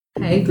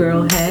Hey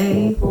girl,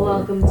 hey.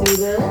 Welcome to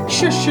the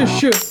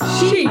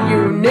She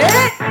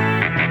Unit.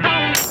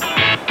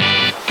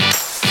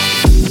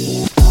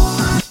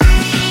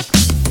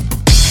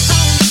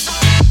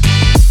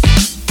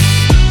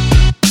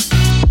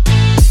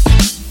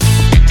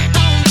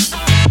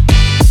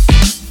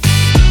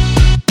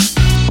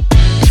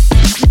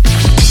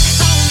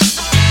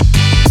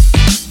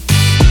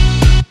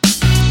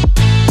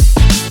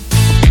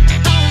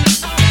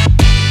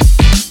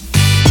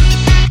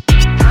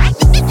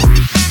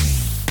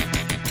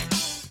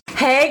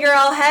 Hey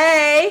girl,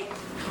 hey!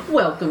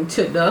 Welcome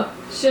to the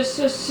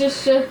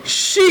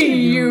She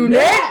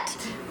Unit!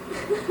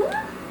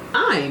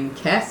 I'm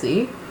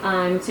Cassie.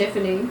 I'm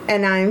Tiffany.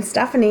 And I'm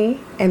Stephanie,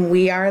 and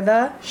we are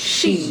the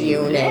She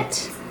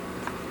Unit.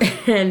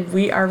 And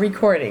we are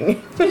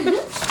recording.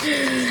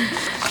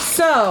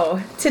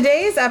 So,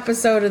 today's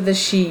episode of the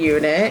She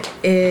Unit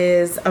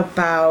is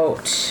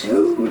about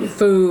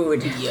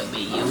food.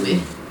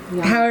 Yummy.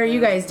 How are you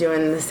guys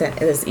doing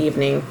this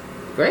evening?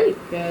 Great.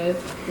 Good.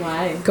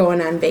 Why?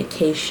 Going on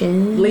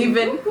vacation?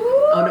 Leaving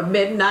on a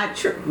midnight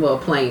trip. Well,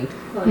 plane.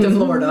 To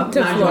Florida. To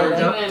not Florida.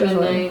 Georgia. At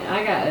midnight.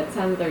 I got a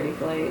 10:30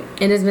 flight.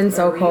 It has been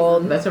so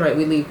cold. That's alright.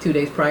 We leave 2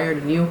 days prior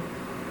than you.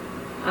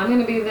 I'm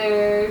gonna be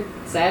there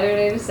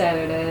Saturday to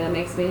Saturday. That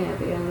makes me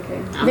happy. I don't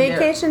care. I'm there.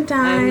 Vacation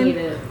I need time.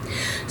 it.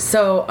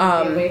 So,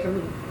 Get away from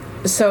me.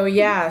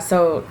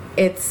 So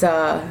it's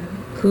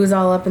who's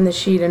all up in the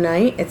she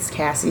tonight? It's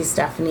Cassie,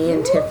 Stephanie,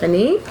 and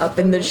Tiffany up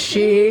in the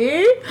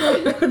she.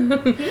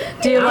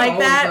 Do you like I'm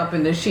that? always up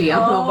in the she. I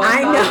don't know about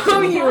I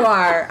know you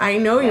are. I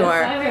know you Yes,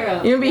 are. I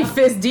heard. You're gonna be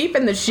fist deep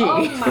in the she.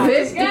 Oh my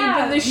Fist deep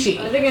God. in the she.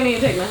 I think I need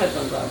to take my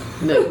headphones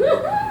off.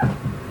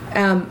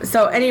 No.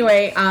 So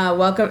anyway,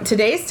 welcome.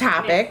 Today's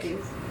topic.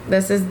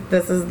 Yes,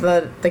 This is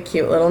the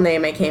cute little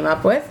name I came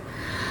up with.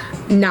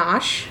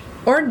 Nosh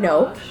or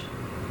nope.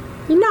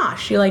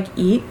 Nosh. You like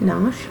eat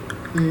nosh?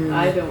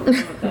 I don't know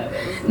what that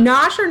is.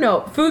 Nosh or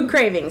nope, food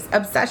cravings,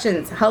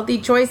 obsessions,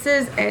 healthy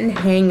choices, and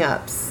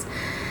hang-ups.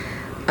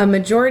 A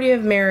majority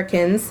of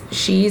Americans,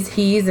 she's,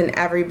 he's, and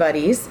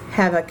everybody's,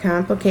 have a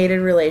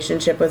complicated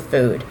relationship with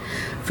food.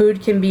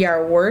 Food can be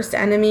our worst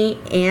enemy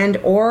and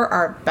or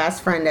our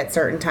best friend at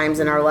certain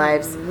times in our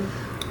lives.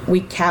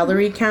 We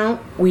calorie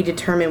count, we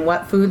determine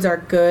what foods are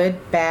good,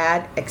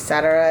 bad,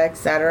 etc.,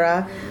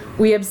 etc.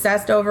 We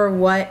obsessed over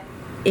what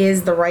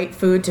is the right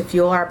food to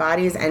fuel our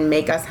bodies and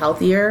make us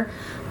healthier,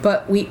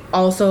 but we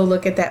also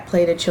look at that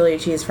plate of chili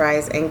cheese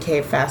fries and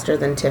cave faster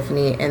than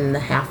Tiffany in the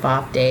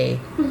half-off day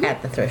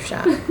at the thrift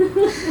shop.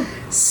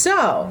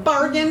 So,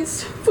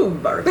 Bargains.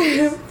 Food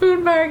bargains.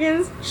 food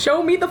bargains.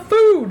 Show me the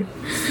food.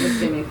 Just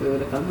give me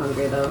food if I'm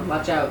hungry, though.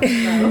 Watch out.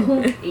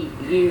 I'll eat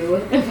you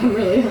if I'm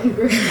really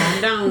hungry.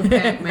 Calm down,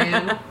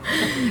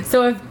 Pac-Man.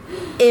 So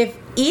if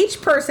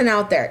each person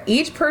out there,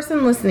 each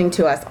person listening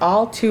to us,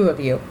 all two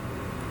of you,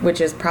 which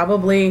is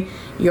probably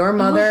your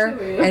mother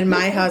sweet. and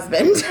my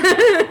husband.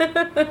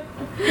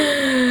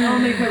 I'll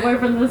make my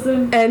boyfriend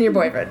listen. And your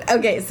boyfriend.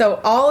 Okay, so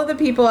all of the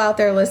people out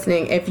there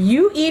listening, if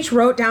you each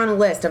wrote down a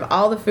list of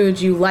all the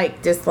foods you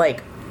like,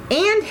 dislike,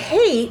 and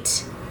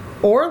hate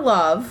or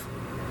love,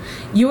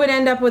 you would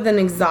end up with an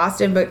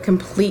exhaustive but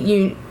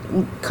completely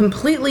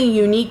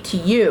unique to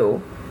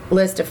you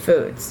list of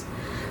foods.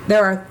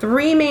 There are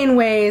three main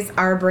ways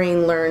our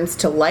brain learns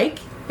to like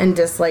and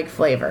dislike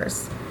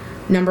flavors.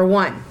 Number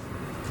one,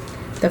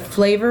 the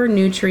flavor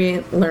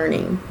nutrient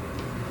learning.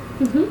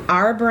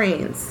 Our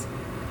brains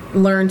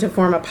learn to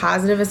form a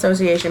positive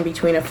association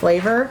between a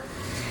flavor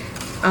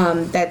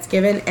that's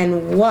given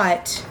and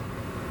what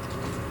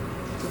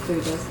The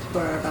food does for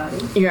our body.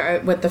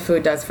 what the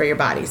food does for your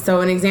body. So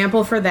an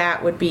example for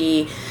that would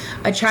be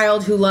a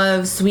child who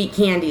loves sweet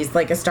candies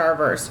like a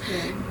Starburst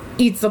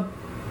eats a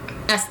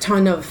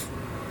ton of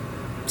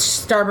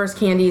Starburst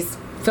candies,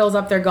 fills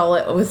up their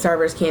gullet with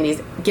Starburst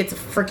candies, gets a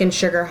freaking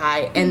sugar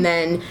high, and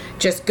then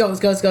just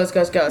goes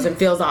and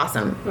feels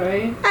awesome.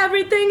 Right?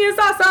 Everything is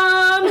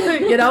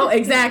awesome. You know,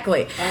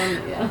 exactly.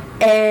 Yeah.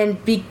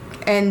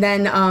 And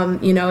then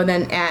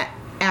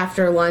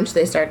after lunch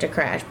they start to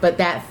crash. But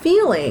that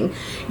feeling,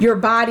 your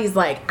body's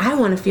like, I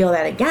want to feel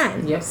that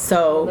again. Yep.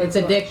 So It's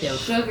addictive.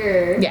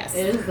 Sugar Yes.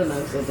 is the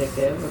most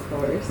addictive, of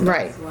course.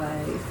 Right. That's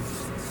why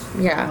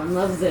yeah, everyone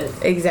loves it.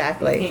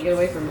 exactly. Can't get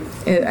away from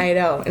it. I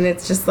know, and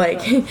it's just like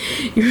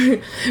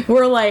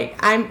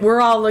we're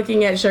all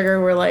looking at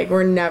sugar. We're like,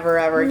 we're never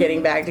ever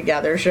getting back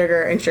together,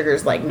 sugar. And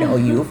sugar's like, no,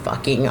 you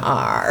fucking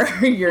are.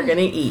 You're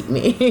gonna eat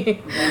me.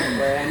 Don't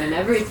worry, I'm in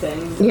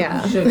everything.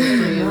 Yeah,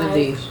 Sugar-free in the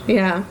dish.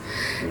 yeah.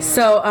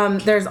 So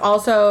there's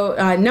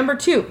also number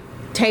two,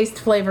 taste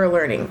flavor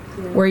learning,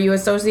 where you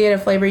associate a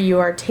flavor you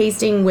are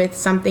tasting with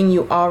something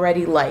you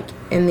already like.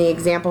 And the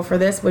example for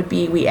this would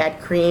be we add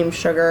cream,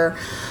 sugar,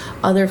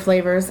 other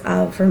flavors.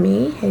 For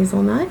me,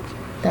 hazelnut.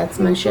 That's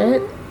my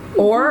shit.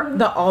 Or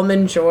the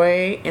Almond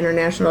Joy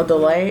International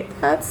Delight.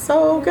 That's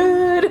so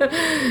good.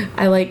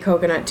 I like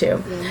coconut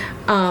too.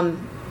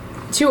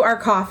 To our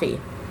coffee.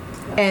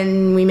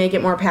 And we make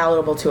it more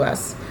palatable to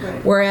us.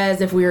 Right. Whereas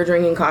if we were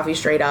drinking coffee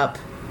straight up,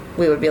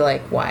 we would be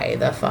like, why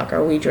the fuck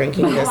are we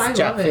drinking No, this I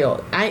jet love it.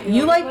 fuel?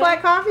 You like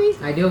black coffee?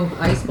 I do.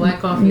 Iced black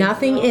coffee.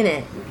 Nothing in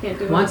it. You can't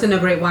do Once it. in a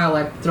great while,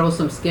 I throw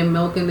some skim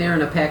milk in there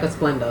and a pack of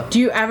Splenda. Do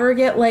you ever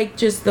get like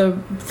just the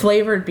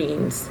flavored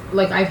beans?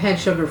 Like, I've had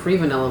sugar-free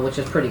vanilla, which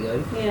is pretty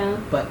good. Yeah.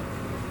 But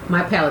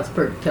my palate's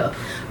pretty tough.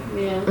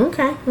 Yeah.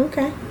 Okay. Got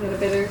a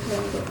bitter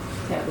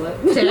tablet.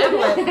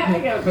 I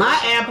got a My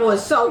apple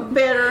is so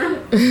bitter.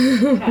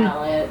 bitter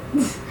palate.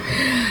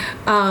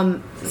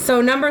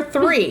 So number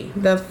 3,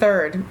 the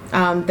third,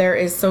 there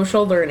is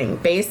social learning.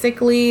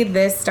 Basically,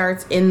 this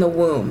starts in the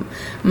womb.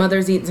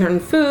 Mothers eat certain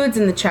foods,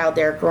 and the child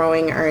they're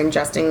growing are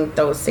ingesting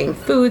those same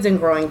foods and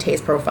growing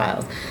taste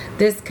profiles.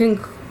 This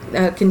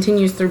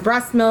continues through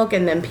breast milk,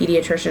 and then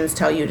pediatricians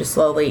tell you to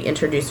slowly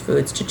introduce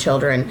foods to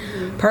children,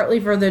 partly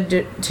for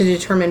to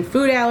determine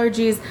food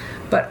allergies,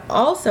 but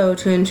also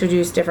to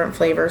introduce different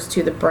flavors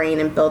to the brain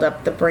and build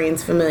up the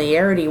brain's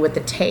familiarity with the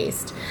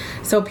taste.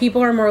 So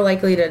people are more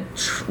likely to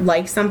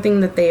like something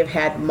that they have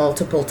had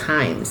multiple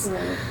times.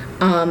 Right.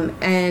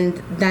 And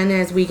then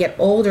as we get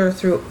older,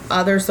 through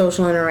other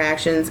social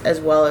interactions as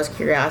well as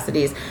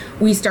curiosities,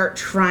 we start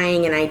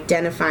trying and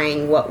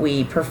identifying what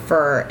we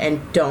prefer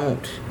and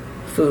don't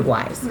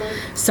food-wise. Right.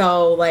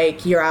 So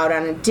like you're out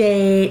on a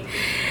date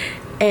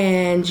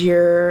and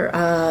your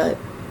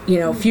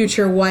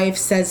future wife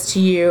says to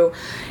you,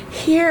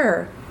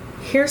 here's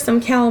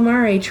some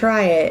calamari,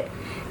 try it.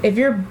 If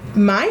you're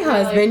my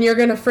husband, you're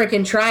gonna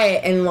freaking try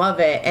it and love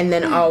it, and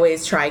then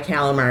always try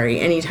calamari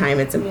anytime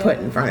it's put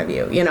in front of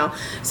you,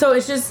 So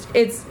it's just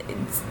it's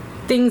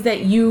things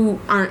that you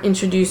aren't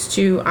introduced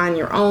to on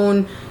your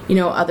own.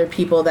 Other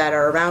people that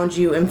are around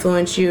you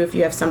influence you. If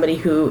you have somebody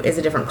who is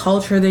a different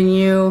culture than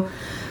you,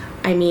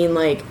 I mean,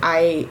 like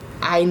I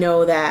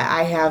know that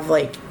I have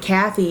like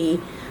Kathy,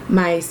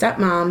 my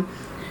stepmom.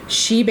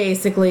 She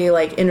basically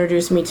like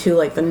introduced me to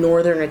like the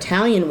Northern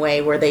Italian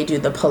way, where they do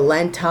the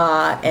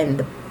polenta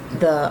and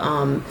the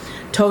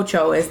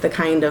tocho is the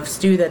kind of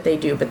stew that they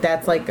do, but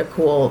that's like a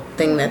cool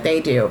thing that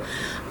they do.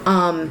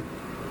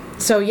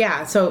 So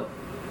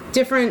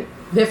different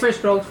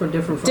strokes for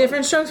different folks.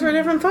 Different strokes for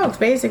different folks,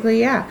 basically,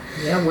 yeah.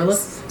 Yeah,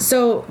 Willis.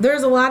 So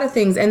there's a lot of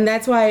things, and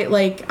that's why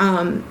like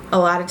a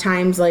lot of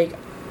times like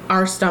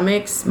our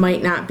stomachs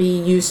might not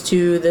be used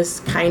to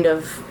this kind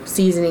of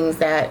seasonings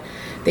that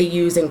they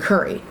use in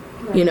curry.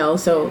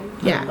 So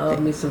yeah. I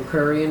love me some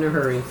curry in a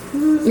hurry.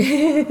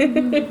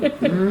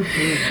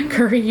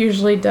 Curry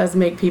usually does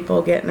make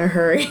people get in a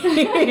hurry.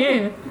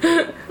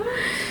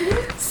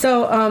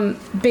 So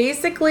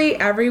basically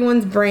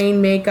everyone's brain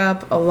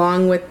makeup,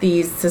 along with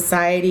these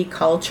society,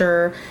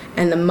 culture,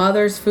 and the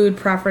mother's food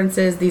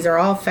preferences, these are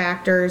all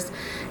factors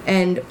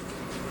and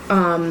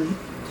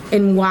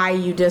in why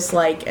you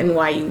dislike and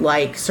why you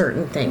like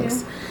certain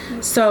things.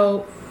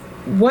 So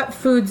what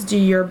foods do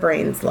your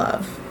brains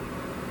love?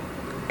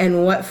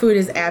 And what food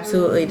is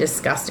absolutely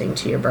disgusting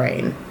to your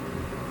brain?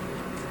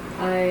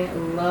 I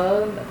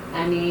love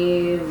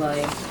any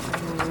like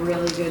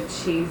really good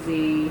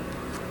cheesy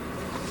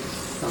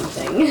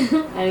something.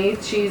 Any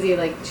cheesy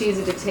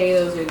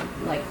potatoes or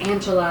like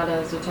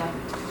enchiladas, which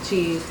have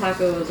cheese,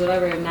 tacos,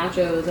 whatever,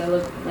 nachos. I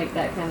love like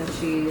that kind of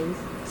cheese.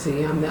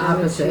 See, I'm the I love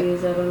opposite.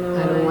 cheese. I don't know.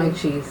 I don't why. like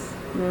cheese.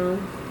 No.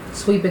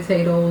 Sweet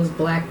potatoes,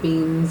 black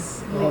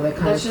beans, all that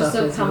kind That's of just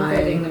stuff so is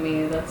comforting to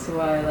me. That's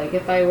why, like,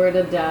 if I were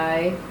to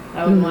die,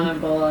 I would want a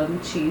bowl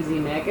of cheesy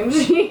mac and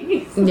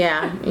cheese.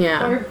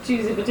 Yeah. Or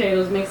cheesy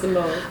potatoes, mix them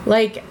both.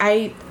 Like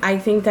I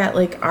think that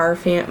like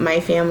my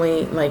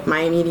family, like my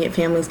immediate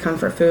family's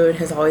comfort food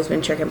has always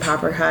been chicken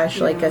paprikash.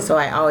 Like so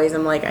I always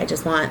am like I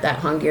just want that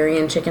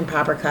Hungarian chicken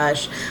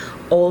paprikash,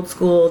 old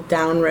school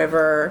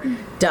downriver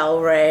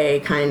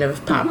Delray kind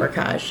of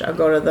paprikash. I'll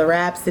go to the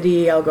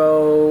Rhapsody. I'll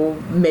go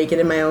make it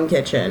in my own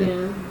kitchen.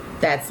 Yeah.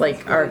 That's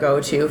like our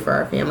go-to for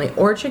our family,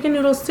 or chicken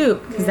noodle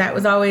soup, because that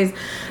was always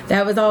the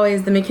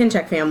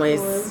McKincheck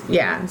family's.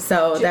 Yeah,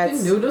 so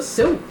chicken noodle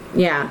soup.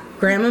 Yeah,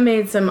 Grandma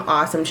made some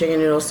awesome chicken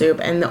noodle soup,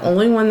 and the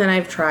only one that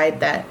I've tried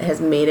that has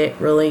made it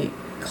really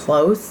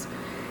close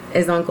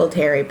is Uncle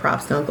Terry.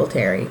 Props to Uncle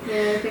Terry.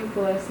 Yeah, I think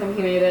the last time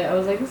he made it, I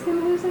was like, this kind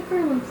of looks like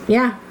Grandma's.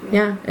 Yeah,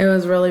 it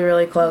was really,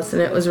 really close,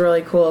 and it was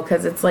really cool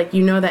because it's like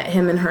that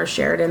him and her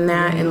shared in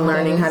that and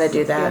learning how to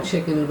do that.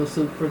 Chicken noodle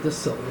soup for the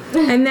soul.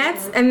 And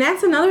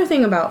that's another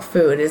thing about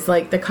food is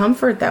like the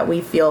comfort that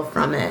we feel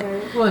from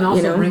it. Well, and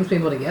also brings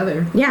people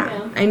together.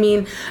 Yeah. I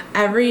mean,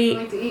 We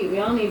like to eat. We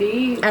all need to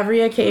eat.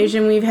 every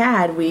occasion we've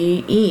had,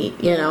 we eat,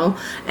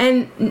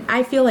 And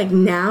I feel like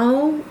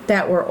now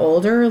that we're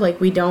older, like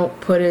we don't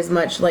put as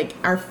much, like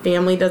our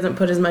family doesn't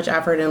put as much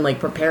effort in like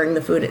preparing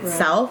the food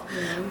itself,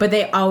 but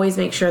they always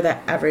make sure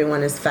that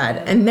everyone is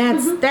fed. And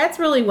that's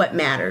really what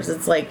matters.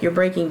 It's like you're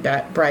breaking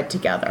bread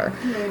together.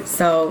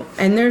 So,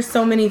 and there's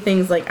so many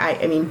things like,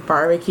 I mean,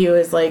 barbecue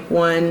is like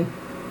one,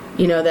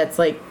 that's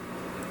like,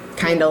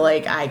 kind of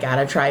like I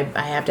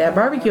have to have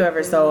barbecue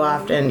ever so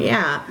often.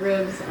 Yeah.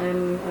 Ribs. I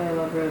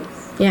love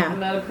ribs. Yeah. I'm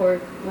not a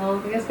pork. Well,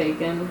 I guess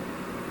bacon.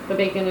 But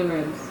bacon and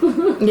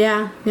ribs.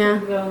 Yeah.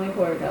 The only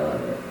pork. I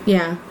love it.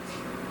 Yeah.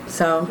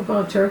 So. What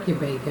about turkey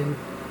bacon?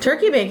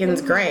 Turkey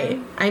bacon's great.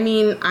 I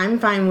mean, I'm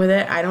fine with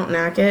it. I don't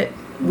knock it.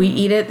 We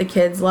eat it. The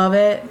kids love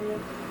it.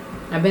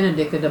 I've been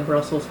addicted to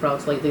Brussels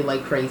sprouts lately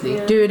like crazy.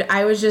 Yeah. Dude,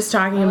 I was just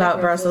talking I love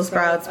about Brussels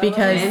sprouts I love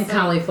because And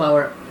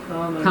cauliflower.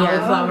 Oh my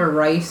Cauliflower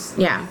rice.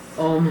 yeah.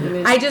 Oh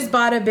my. I just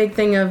bought a big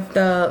thing of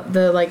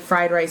the like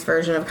fried rice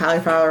version of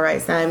cauliflower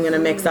rice that I'm gonna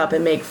mix up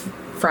and make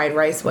fried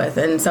rice with,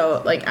 and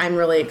so like I'm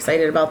really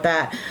excited about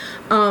that.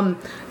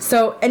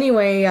 So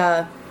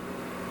anyway,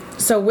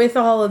 so with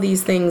all of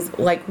these things,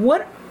 like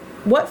what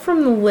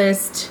from the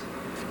list,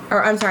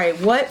 or I'm sorry,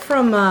 what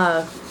from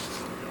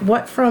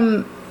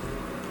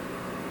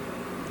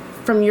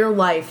your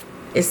life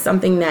is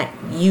something that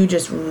you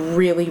just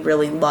really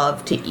really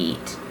love to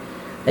eat,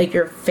 like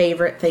your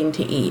favorite thing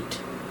to eat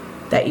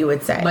that you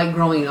would say? Like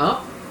growing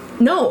up,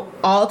 No,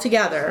 all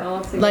together. All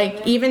together?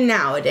 Like even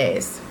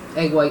nowadays.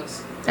 egg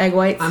whites. Egg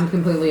whites. I'm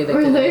completely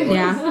addicted to Really? egg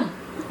whites. Yeah.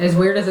 As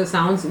weird as it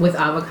sounds, with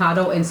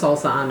avocado and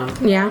salsa on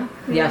them. Yeah.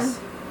 Yes.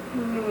 I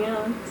mean,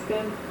 yeah, it's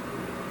good.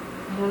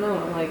 I don't know,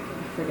 like,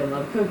 I freaking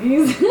love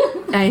cookies.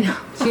 I know.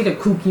 She the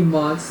cookie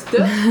monster.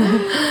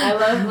 I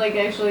love, like,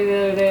 actually the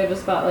other day I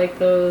just bought, like,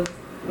 those,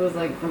 it was,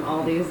 like, from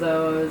Aldi's,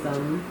 those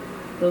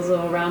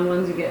little round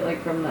ones you get,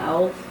 like, from the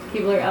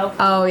Keebler Elf.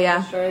 Oh,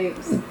 yeah.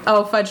 Stripes.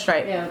 Oh, fudge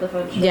stripe. Yeah, with the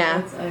fudge stripes.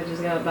 Yeah. I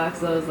just got a box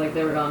of those, like,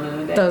 they were gone in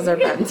a day. Those are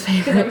Ben's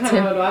Because every favorite time I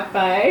too. would walk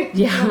by,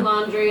 Yeah. the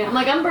laundry, I'm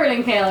like, I'm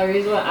burning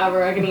calories,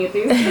 whatever, I can eat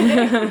these.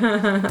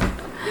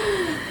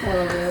 I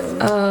love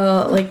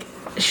those. Like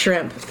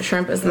shrimp.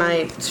 Shrimp is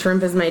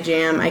my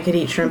jam. I could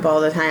eat shrimp all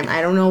the time.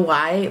 I don't know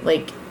why.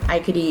 Like I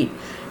could eat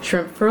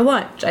shrimp for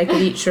lunch. I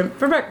could eat shrimp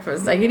for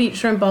breakfast. I could eat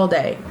shrimp all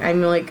day.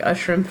 I'm like a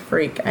shrimp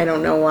freak. I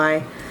don't know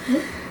why.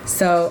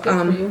 So, Good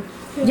for you.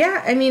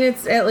 yeah, I mean,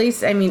 it's at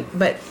least, I mean,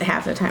 but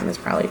half the time it's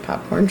probably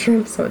popcorn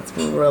shrimp, so it's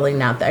really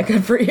not that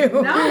good for you.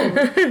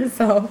 No.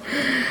 So,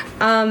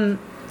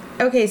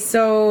 okay,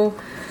 so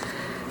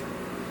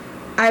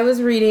I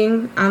was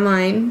reading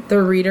online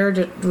the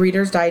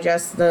Reader's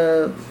Digest,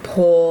 the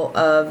poll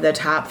of the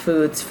top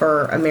foods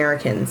for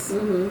Americans.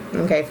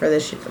 Okay,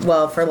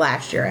 for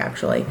last year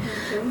actually.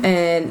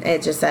 And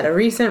it just said a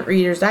recent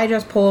Reader's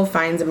Digest poll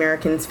finds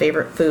Americans'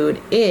 favorite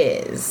food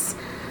is.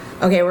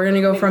 Okay, we're gonna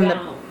go from the.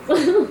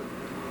 McDonald's.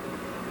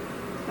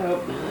 I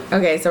hope not.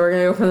 Okay, so we're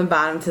gonna go from the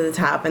bottom to the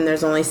top, and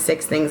there's only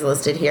 6 things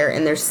listed here,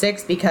 and there's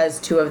 6 because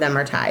 2 of them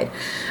are tied.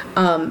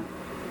 So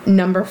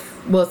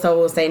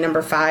we'll say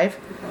number 5,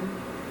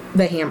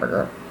 the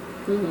hamburger.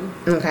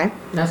 Okay.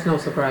 That's no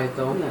surprise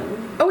though. No.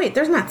 Oh wait,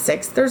 there's not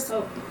 6. There's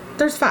Oh,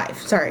 5.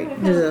 Sorry. Okay.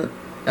 There's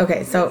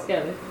okay, so it's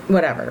good.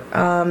 whatever.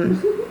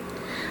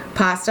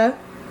 Pasta.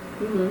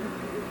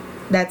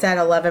 That's at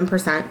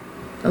 11%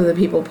 of the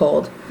people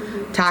polled.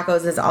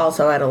 Tacos is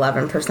also at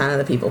 11% of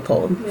the people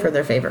polled for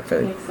their favorite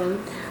food. Makes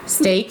sense.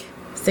 Steak,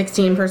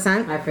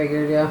 16%. I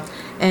figured, yeah.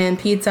 And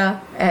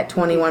pizza at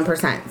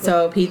 21%.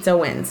 So pizza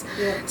wins.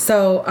 Yep.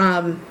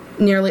 So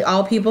nearly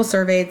all people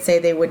surveyed say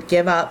they would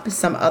give up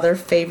some other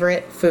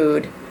favorite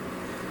food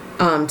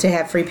to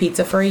have free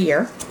pizza for a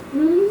year.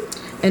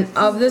 And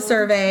of the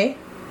survey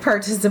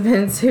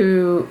participants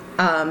who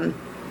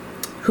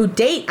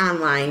date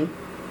online,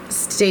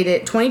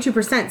 stated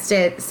 22%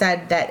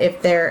 said that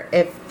if their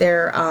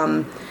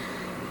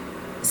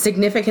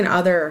significant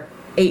other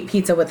ate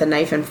pizza with a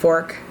knife and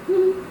fork,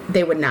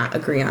 they would not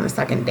agree on a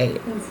second date.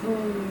 That's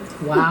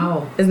hilarious.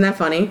 Wow. Isn't that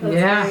funny? That's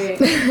Yeah.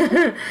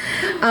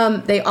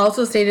 great. They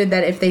also stated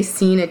that if they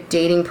seen a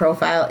dating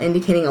profile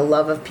indicating a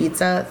love of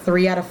pizza,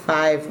 3 out of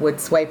 5 would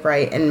swipe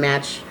right and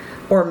match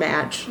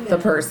the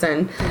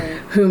person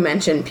who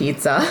mentioned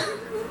pizza.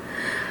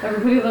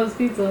 Everybody loves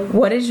pizza.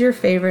 What is your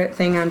favorite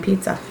thing on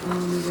pizza?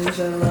 Which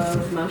I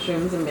love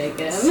mushrooms and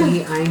bacon.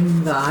 See,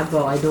 I'm the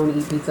oddball. I don't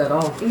eat pizza at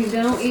all. You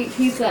don't eat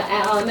pizza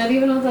at all? Not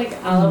even with like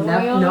olive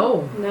oil?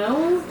 No.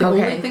 No? The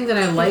Okay. only thing that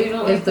I So like you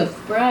don't is like the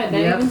bread,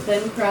 not Yep. even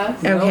thin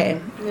crust? Okay,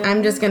 No.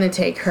 I'm just gonna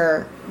take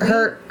her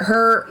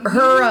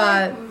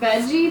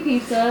veggie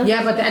pizza.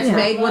 Yeah, but that's Yeah.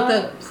 made with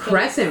the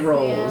crescent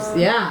rolls.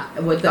 Yeah,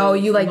 with the Oh,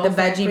 you like the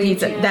low-fat veggie cream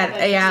pizza? cheese. That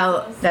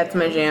veggie pizza. that's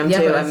my jam Yeah,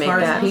 too. but I as make far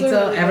as that. Those are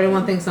pizza, really everyone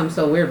good. thinks I'm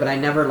so weird, but I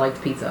never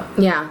liked pizza.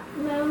 Yeah.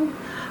 No.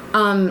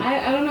 Um.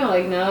 I don't know,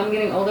 like now I'm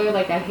getting older,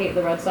 like I hate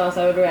the red sauce.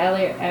 I would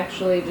rather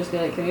actually just be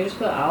like, can you just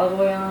put olive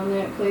oil on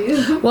there,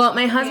 please? Well,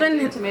 my do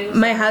husband tomato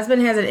my sauce.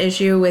 husband has an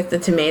issue with the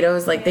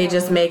tomatoes. Like they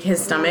just Yeah. make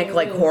his stomach Oh,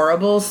 like it is.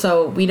 horrible.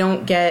 So we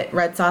don't get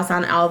red sauce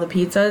on all the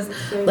pizzas.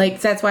 true.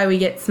 Like that's why we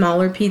get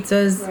smaller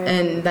pizzas, Right.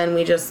 and then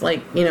we just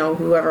like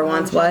whoever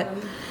wants what.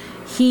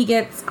 He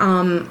gets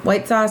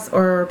white sauce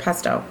or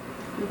pesto.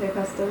 Okay,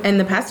 pesto. And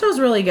the pesto is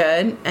really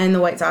good, and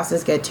the white sauce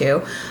is good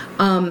too.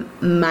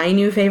 My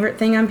new favorite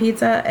thing on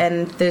pizza,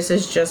 and this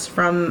is just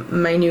from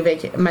my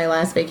my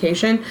last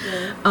vacation.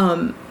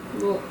 Well,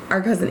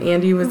 Our cousin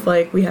Andy was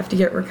like, "We have to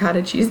get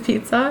ricotta cheese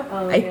pizza."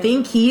 Oh, I yeah.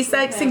 think he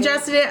Okay.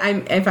 suggested it.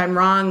 If I'm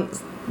wrong,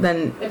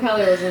 then it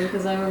probably wasn't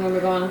because I remember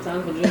going to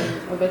Uncle Jim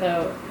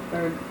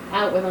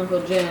out with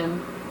Uncle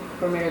Jim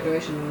for my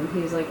graduation, and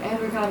he's like,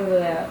 add ricotta to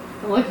that.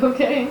 I'm like,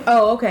 okay.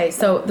 oh, okay.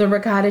 So the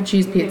ricotta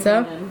cheese You can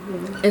pizza put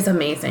it in, is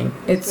amazing.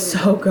 It's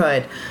pretty so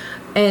good.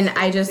 And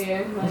I just,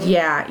 Beer, like-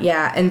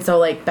 yeah. And so,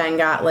 like, Ben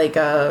got, like,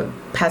 a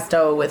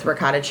pesto with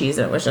ricotta cheese,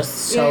 and it was just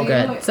so Yeah, you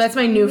good. know what- So that's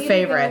my you new need to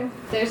favorite. go-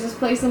 There's this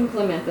place in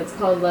Plymouth that's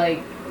called like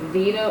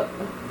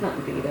not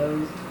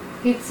Vito's,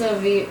 Pizza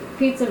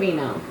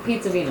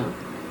Vino,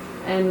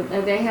 and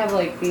they have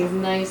like these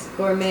nice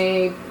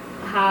gourmet,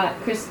 hot,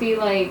 crispy,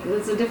 like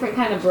it's a different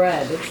kind of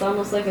bread. It's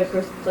almost like a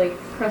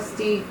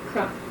crusty,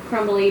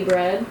 crumbly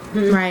bread.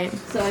 Right.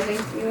 So I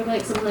think you would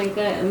like something like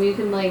that, and you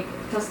can like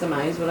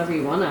customize whatever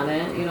you want on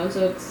it. You know,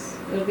 so it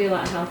would be a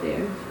lot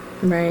healthier.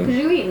 Right. Cause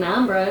you eat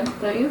naan bread,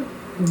 don't you?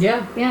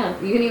 Yeah. Yeah,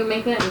 you can even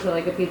make that into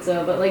like a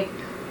pizza, but like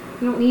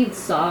you don't need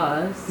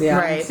sauce. Yeah.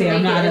 Right. See, To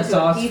I'm make it not a into a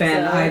sauce pizza.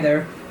 fan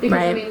either. Because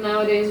I Right. mean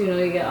nowadays, you know,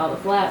 you get all the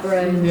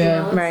flatbreads.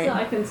 Yeah. You know, Right. So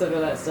I consider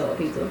that still a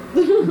pizza.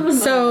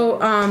 So,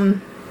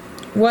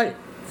 what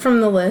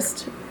from the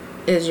list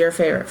is your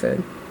favorite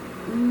food?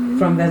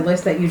 From the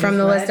list that you From just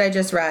the read, list I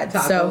just read.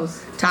 Tacos. So,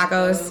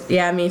 tacos.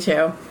 Yeah, me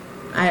too.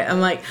 I'm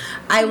like,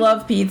 I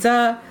love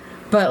pizza,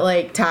 but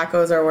like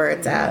tacos are where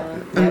it's at. I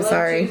I'm love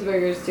sorry.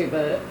 cheeseburgers too,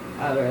 but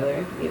I'd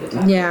rather eat a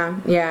taco.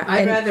 Yeah. I'd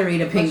And rather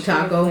eat a pink Mushroom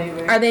taco.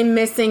 flavor. are they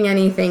missing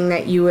anything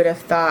that you would have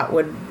thought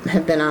would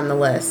have been on the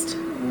list?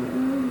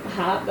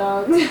 Hot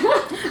dogs.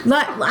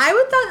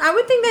 I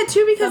would think that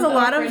too because Some a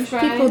lot of French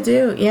fries. people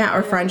do. Yeah,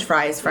 or French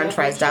fries. Yeah, French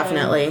fries French fries.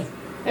 definitely.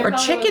 It Or probably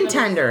chicken would've been-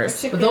 tenders.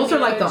 or chicken, But those are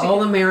like the chicken-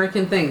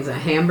 all-American things: a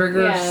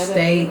hamburger, Yeah,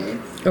 steak,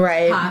 definitely.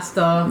 Right.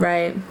 pasta.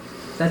 Right.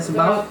 That's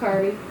They're all about.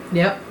 carby.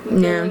 Yep.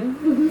 Yeah.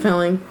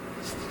 Filling.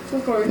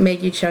 Of course.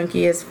 Make you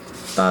chunky as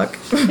fuck.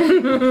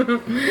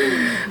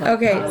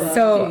 Okay,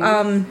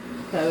 so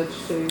Cottage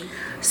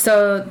cheese.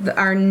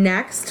 our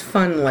next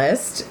fun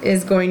list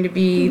is going to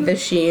be the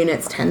She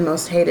Unit's 10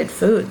 most hated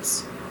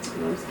foods.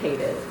 Most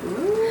hated.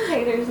 Ooh,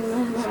 haters in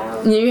the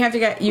house.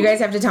 You guys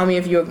have to tell me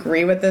if you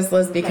agree with this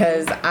list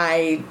because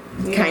I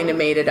kind of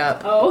made it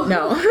up. Oh.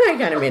 No, I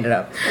kind of made it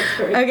up. That's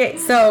great. Okay,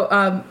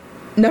 so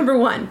number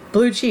 1,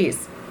 blue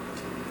cheese.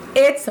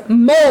 It's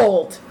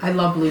mold. I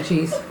love blue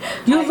cheese.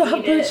 You I love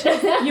eat blue it.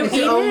 cheese. You It's eat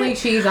the only it?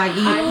 cheese I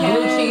eat. I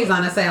Blue have- cheese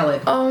on a salad.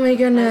 Oh my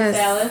goodness.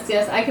 Salads,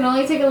 yes. I can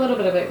only take a little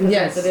bit of it because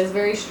Yes. it is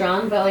very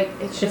strong, but like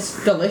it's just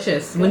It's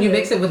delicious when you good.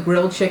 mix it with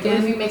grilled if you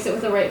chicken. mix it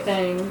with the right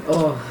thing,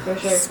 Oh, for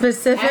sure.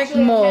 Specific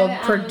Actually, I've mold had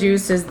it on-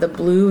 produces the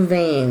blue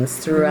veins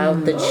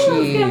throughout the Oh,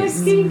 it's kind of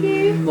cheese.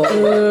 stinky.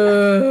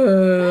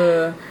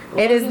 Ugh.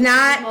 It is Wasn't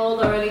not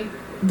mold already.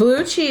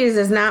 blue cheese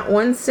is not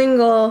one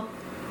single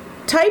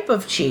type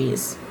of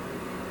cheese,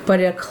 but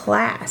a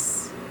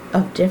class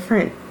of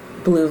different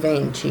blue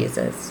vein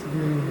cheeses.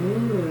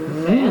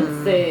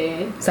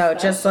 Fancy. So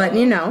just letting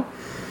you know.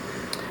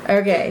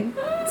 Okay.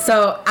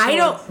 So I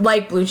don't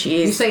like blue you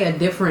cheese. say a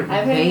different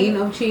I've had- vein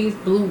of cheese,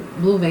 blue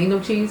vein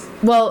of cheese.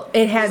 Well,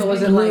 it has So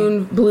is it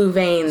blue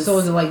veins. So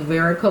is it like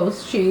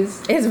varicose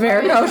cheese? It's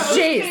varicose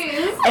cheese.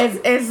 cheese.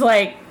 It's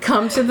like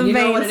come to the You know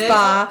vein what it is?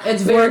 spa.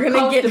 It's We're very gonna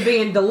close get to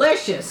being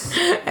delicious.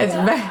 it's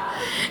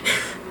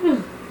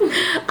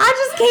I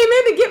just came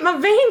in to get my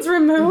veins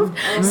removed.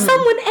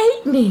 Someone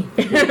ate me.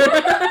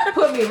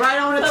 Put me right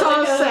on a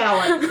tossed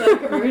salad. It's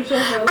like a commercial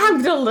for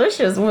I'm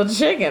delicious with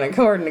chicken,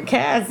 according to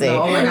Cassie.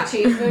 Oh my God.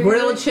 Cheeseburger?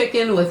 Grilled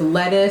chicken with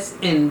lettuce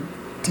and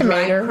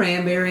Tomato. dried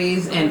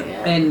cranberries and Oh,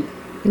 yeah. and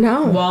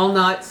No,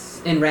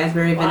 walnuts and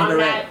raspberry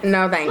vinaigrette.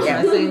 no, thank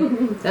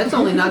you. That's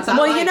only nuts I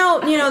Well,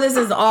 like. you know, this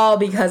is all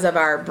because of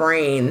our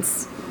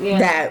brains Yeah.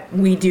 that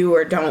we do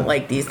or don't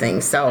like these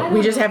things. So I we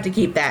don't just know. have to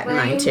keep that in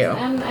mind brains, too.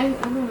 And I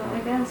don't know, I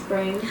guess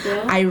brains,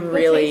 yeah. I But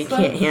really taste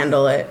can't buds?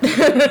 handle it.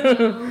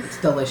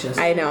 It's delicious.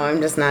 I know,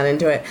 I'm just not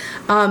into it.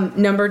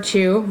 Number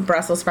 2,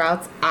 Brussels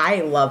sprouts.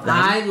 I love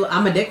them.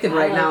 I'm addicted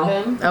right I now.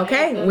 like them. I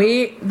Okay,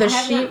 like them. the I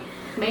have sheet. not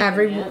made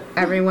them yet.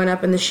 Everyone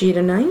up in the sheet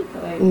tonight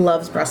But I-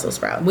 loves Brussels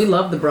sprouts. We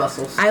love the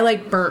Brussels. I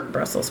like burnt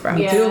Brussels sprouts.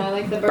 Yeah, too. I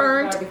like the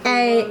Burnt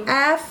barbecue ones.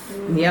 AF,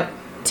 Yep.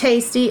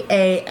 tasty Put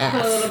a little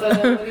AF. bit of,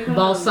 what do you call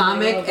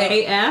Balsamic them?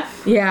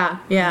 AF. Yeah,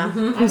 yeah.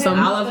 I've Some-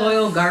 had Olive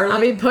oil, I'll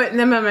garlic. be putting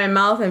them in my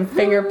mouth and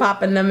finger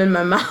popping them in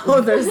my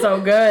mouth. They're so I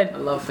good.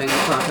 love finger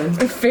popping.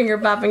 Finger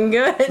popping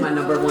My good.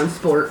 number one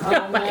sport. Oh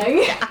my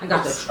god. I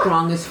got the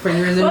strongest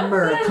fingers in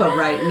America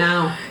right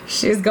now.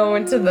 She's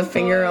going to the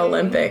finger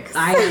Olympics.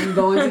 I am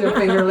going to the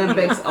Finger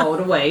Olympics all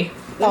the way.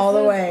 All the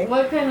This is- way.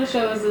 What kind of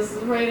show is this? Is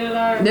it rated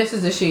R? This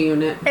is a she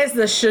unit. It's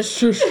the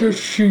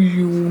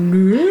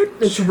unit.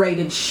 It's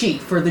rated she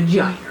for the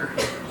gyre.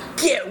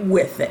 Get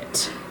with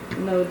it.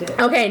 No dick.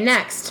 Okay,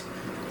 next.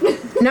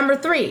 Number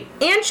 3,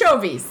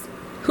 anchovies.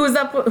 Who's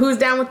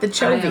down with the I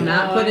chovy? am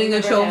not No, putting I a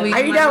never chovy. had. Are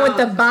you in my down with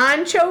the mouth. bon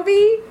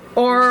chovy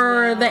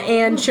or the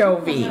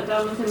anchovy? Not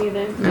down with him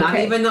either. Not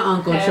Okay. even the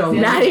uncle That's chovy.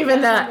 it. Not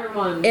even That's the. number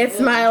one. It's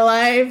Yeah. my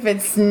life.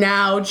 It's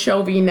now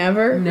chovy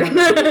never.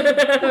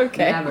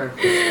 Okay. Never.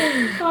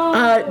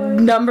 Oh,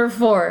 Number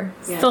 4,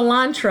 Yeah.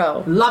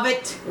 cilantro. Love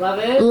it. love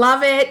it.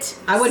 Love it.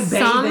 I would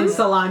bathe in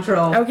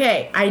cilantro.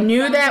 Okay, I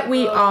knew that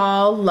we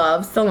all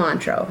love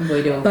cilantro.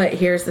 We do. But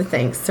here's the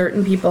thing: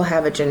 certain people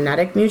have a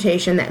genetic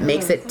mutation that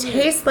makes it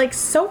taste like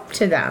soap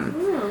to them.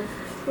 Oh.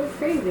 We're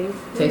crazy.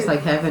 Tastes Weird. like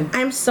heaven.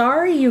 I'm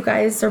sorry you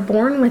guys are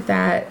born with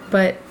that,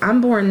 but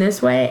I'm born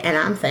this way and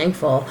I'm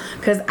thankful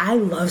because I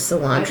love I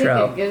think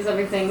cilantro. it gives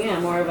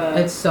everything, more of a.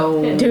 It's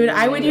so. Dude,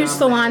 I would use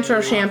yummy.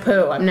 cilantro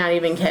shampoo. I'm not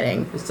even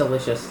kidding. It's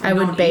delicious. I You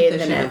would don't bathe eat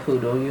the in it. shampoo,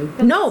 do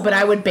you? No, but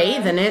I would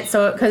bathe in it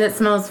so because it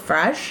smells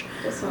fresh.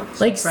 This one.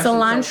 Like Fresh and so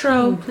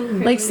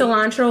cilantro, like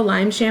cilantro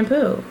lime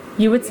shampoo.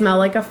 You would smell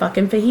like a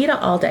fucking fajita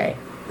all day.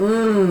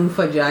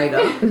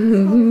 Fajita.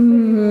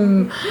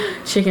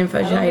 Chicken I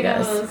don't think I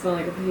fajitas. want to smell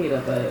like a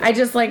fajita, but. I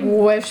just like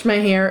whip my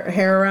hair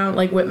around,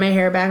 like whip my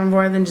hair back and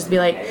forth, and just be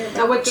like,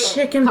 Now what the-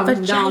 Chicken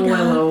comes down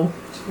vagina. Willow.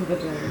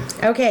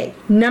 okay,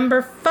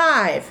 number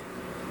 5,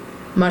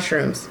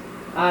 mushrooms.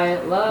 I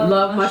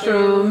love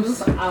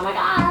mushrooms. Oh my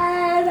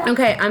god.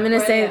 Okay, I'm gonna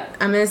Where say at?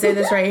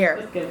 this right here.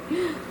 That's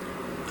good.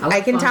 I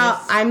like can tell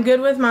fungus. I'm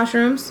good with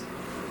mushrooms.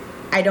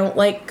 I don't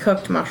like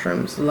cooked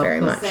mushrooms Love very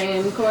cooked. much,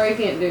 Same. Corey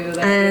can't do that.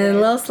 and a either.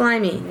 little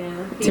slimy.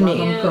 Yeah. to me.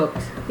 can't- Cooked.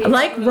 he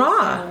Like can't raw,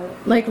 salad.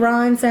 like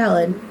raw and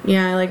salad.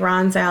 Yeah, I like raw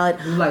and salad.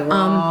 You like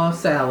raw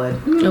salad.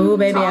 Oh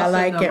baby, I Toss in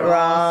like the it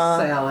raw.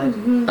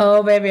 salad.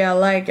 Oh baby, I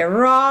like it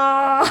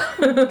raw.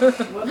 What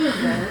is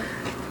that?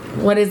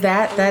 What is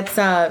that? That's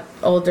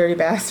Old Dirty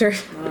Bastard.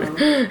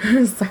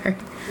 Oh. Sorry.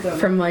 Don't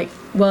From like,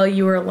 well,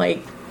 you were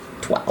like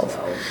 12,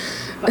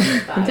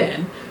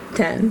 know.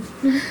 10.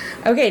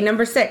 Okay,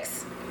 number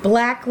 6,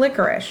 black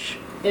licorice.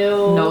 Ew.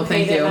 No,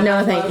 thank hate it. you. My No,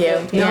 mom thank loves you.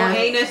 it. No Yeah.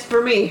 anus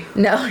for me.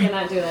 No.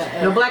 Cannot do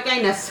that. No black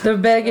anus. The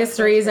biggest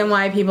reason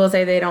why people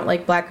say they don't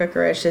like black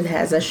licorice is it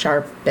has a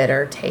sharp,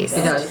 bitter taste.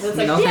 It does. It's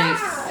like, No yeah,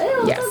 thanks.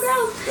 ew, Yes. so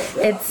gross.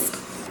 It's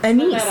that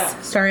anise,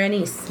 out. star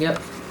anise.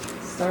 Yep.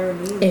 Star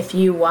meat. If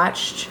you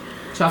watched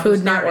Chocolate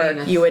Food star Network,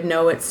 anus. you would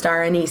know what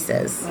star anise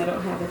is. I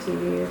don't have a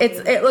TV.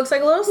 It looks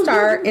like a little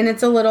star, and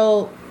it's a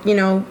little,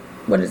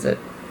 what is it?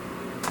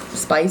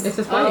 Spice. It's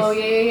a spice. Oh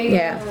yeah.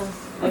 Yeah. I've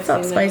What's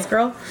up, seen Spice that.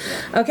 Girl?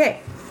 Okay.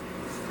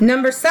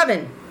 Number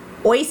 7,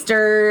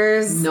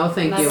 oysters. No,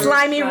 thank you. Never.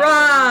 Slimy tried raw,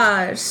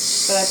 I probably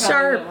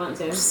sharp, wouldn't want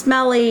to.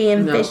 smelly,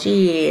 and No.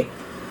 fishy.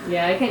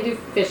 Yeah, I can't do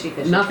fishy.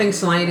 Nothing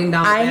sliding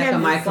down the I back have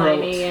of my throat.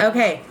 slimy. Yeah.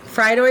 Okay,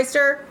 fried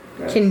oyster,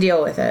 Gross. can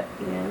deal with it.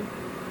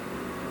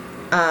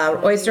 Yeah.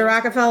 Oyster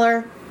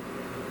Rockefeller,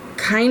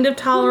 kind of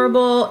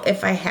tolerable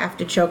if I have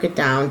to choke it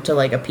down to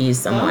like appease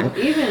someone. Oh,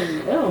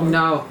 even. Ew.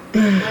 No.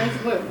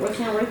 What's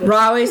not worth it?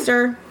 Raw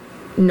oyster,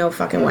 no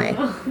fucking way.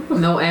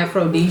 No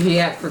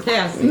aphrodisiac for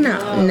Cassie. No,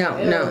 Oh, no,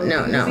 ew. no,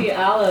 no, You no. see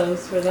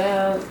olives for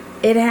that.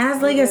 It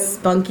has like a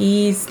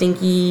spunky,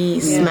 stinky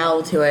Yeah.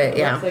 smell to it.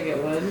 Yeah. Looks like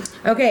it would.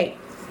 Okay,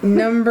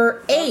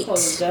 number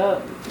Closed 8,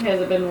 up.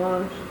 Has it been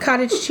washed?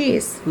 cottage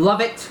cheese.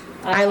 Love it.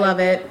 I love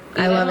it.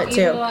 I love it don't eat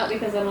too. it a lot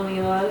because I don't eat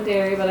a lot of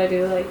dairy, but I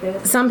do like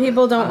it. Some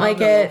people don't like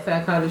it.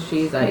 Fat cottage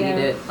cheese. I Yeah. eat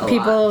it. A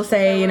People lot.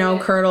 say, I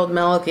like it. curdled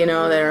milk, they're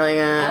like,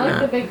 I like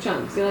the nah. big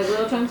chunks. You like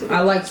little chunks?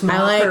 I like small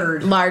I like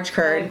curd. large I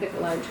curd. like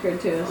the large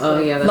curd too. Oh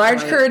yeah. That's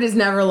Large right. curd is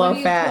never low do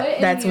you put fat.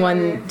 in That's your-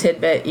 one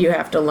tidbit you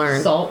have to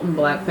learn. Salt and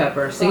black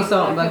pepper. Sea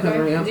salt and black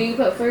pepper. Yeah. Do you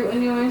put fruit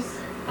in yours?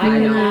 I I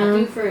cannot don't.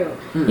 do fruit.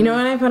 You know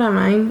what I put on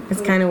mine? It's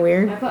kind of I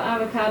weird. put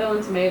avocado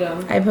and tomato.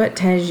 I put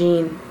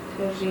tagine.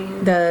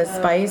 Tagine. The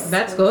spice?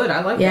 That's good.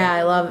 I like Yeah, that.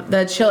 I love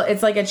the chill.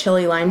 It's like a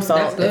chili lime salt.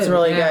 That's good, It's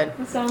really yeah. good.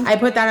 That sounds I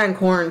put that on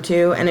corn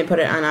too, and I put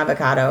it on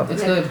avocado.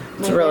 It's good.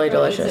 It's My really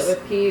girlfriend eats delicious. It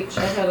with peach.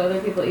 I've had other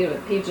people eat it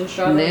with peach and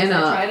strawberries. I Nana,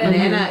 tried it.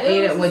 Nana Ew,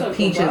 ate this it is with so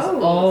peaches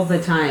gross. all the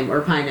time,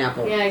 or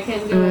pineapple. Yeah, I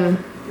can't do Mm. it.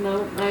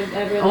 No,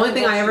 I really Only like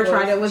thing I ever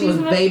vegetables. tried it with Cheese was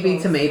and baby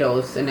vegetables.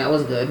 tomatoes, and that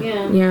was good.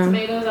 Yeah. Yeah.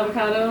 Tomatoes,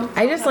 avocado.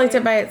 I just liked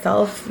it by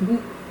itself.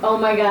 Oh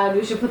my god,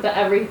 we should put the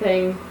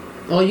everything.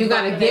 Well, you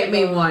gotta Fucking get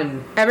me bagel.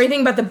 one.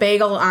 Everything but the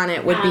bagel on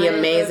it would be on it.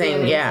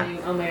 amazing. Yeah.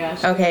 Oh my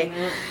gosh. Okay.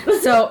 doing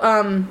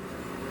So,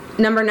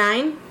 number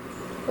 9,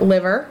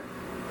 liver.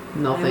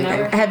 No, that. thank I've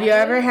you. never Have you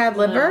ever had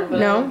liver? but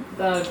No?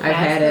 I've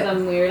had it.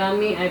 I'm weird on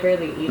me. I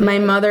barely eat My it.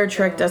 mother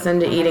tricked us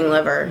into eating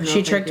liver. No, She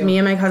thank tricked you. me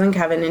and my cousin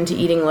Kevin into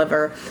eating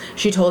liver.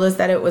 She told us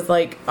that it was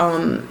like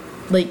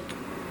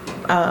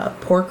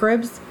pork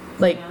ribs,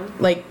 Yeah.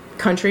 like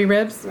country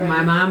ribs. Right.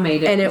 My mom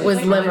made it. And it with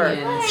was liver.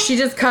 onions. She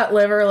just cut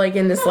liver like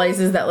into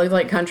slices that looked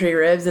like country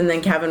ribs, and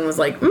then Kevin was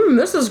like,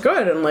 this is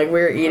good, and like we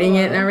were eating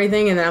it and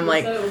everything, and then I'm You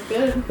like, said it was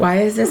good. why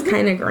is this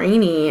kind of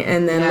grainy?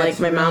 And then Yeah, like it's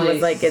my mom really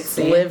was like, it's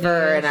sandy-ish.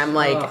 liver, and I'm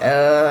like, Ugh.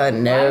 Why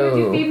would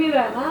you feed no. me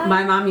that? Mom?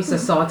 My mom used to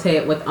saute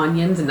it with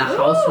onions, and the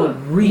house would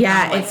reek.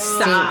 Yeah, I'm like, it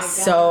stop.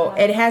 stinks so.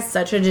 It has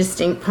such a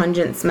distinct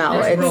pungent smell.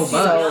 It's It's robust.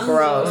 so Young,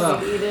 gross.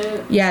 so you eat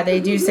it. Yeah, they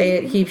do say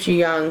it keeps you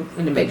young.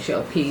 And it makes you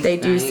a piece. They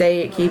do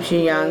say it keeps you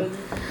young. Good.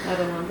 I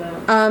don't want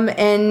that.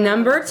 And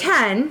number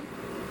 10,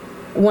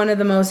 one of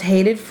the most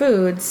hated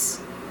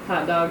foods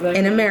Hot dogs.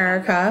 in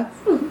America.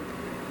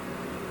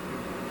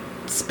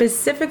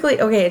 Specifically,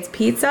 okay, it's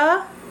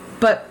pizza,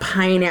 but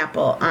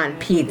pineapple on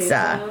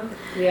pizza.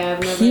 Yeah,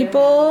 I've never.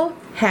 People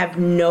have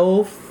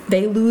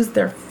they lose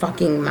their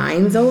fucking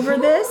minds over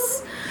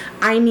this.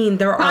 I mean,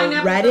 there are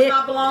Pineapple does Reddit.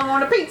 not belong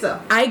on a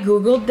pizza. I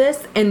googled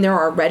this, and there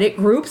are Reddit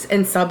groups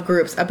and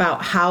subgroups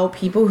about how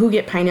people who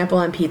get pineapple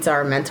on pizza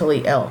are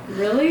mentally ill.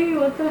 Really?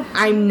 What the?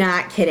 I'm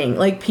not kidding.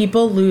 Like,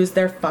 people lose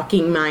their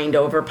fucking mind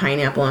over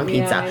pineapple on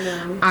pizza. I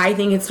know. I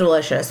think it's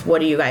delicious.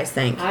 What do you guys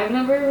think? I've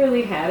never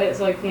really had it,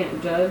 so I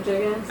can't judge. I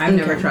guess. I've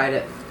never Okay. tried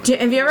it.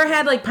 Have you ever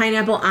had like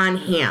pineapple on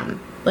ham?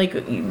 Like,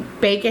 you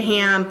bake a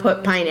ham,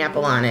 put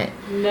pineapple on it.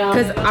 No.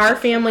 'Cause I don't our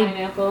put family-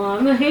 pineapple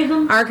on the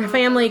ham. Our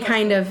family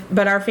kind of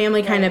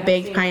Yeah, I've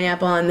baked seen-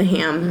 pineapple on the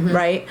ham,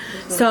 right?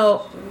 That's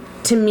So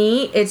interesting. to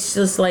me, it's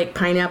just like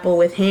pineapple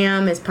with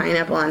ham is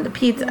pineapple on the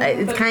pizza.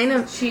 It's But kind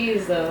of,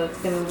 cheese though. It's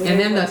gonna. And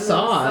then the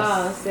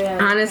sauce. Yeah.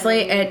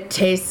 honestly, kinda it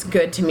tastes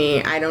good to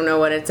me. I don't know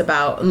what it's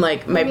about.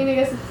 Like, weird. I mean, I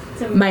guess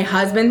my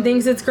husband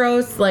thinks it's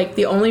gross. Like,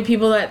 the only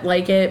people that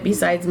like it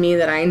besides me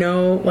that I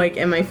know, like,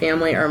 in my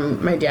family are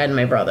my dad and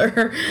my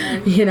brother.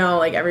 You know,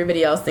 like,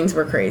 everybody else thinks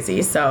we're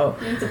crazy. So,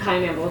 it's a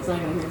pineapple. It's not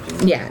gonna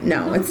hurt you. yeah,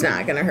 no, it's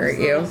not gonna hurt It's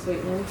you. not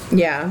sweetness.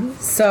 Yeah.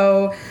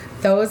 So,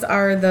 those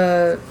are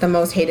the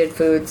most hated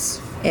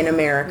foods in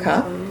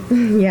America.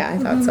 Yeah, I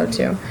thought so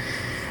too.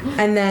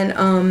 And then,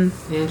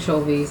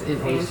 Anchovies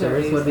and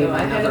oysters would be though.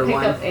 my I had to number pick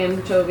one. up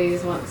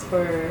anchovies once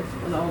for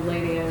an old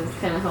lady I was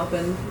kind of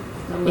helping.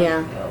 I'm like, Yeah.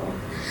 "Yo,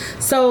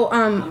 so,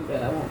 I'm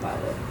good. I won't buy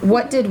it.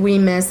 what did we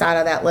miss out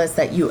of that list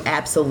that you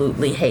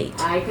absolutely hate?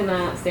 I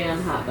cannot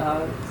stand hot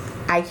dogs.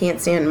 I can't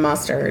stand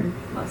mustard.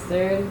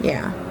 Mustard.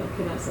 Yeah. I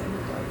cannot stand hot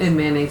dogs. And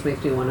mayonnaise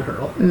makes me want to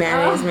hurl.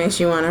 Mayonnaise makes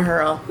you want to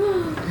hurl.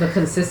 The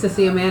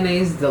consistency of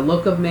mayonnaise, the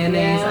look of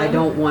mayonnaise. Yeah. I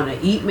don't want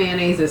to eat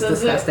mayonnaise. It's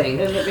disgusting.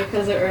 Is it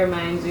because it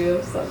reminds you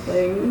of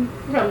something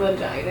from the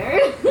diner?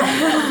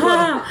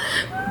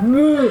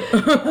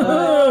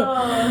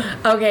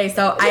 Okay,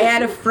 so I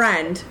had a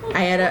friend.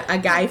 I had a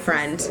guy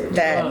friend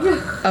that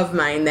of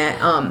mine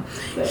that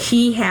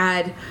he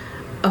had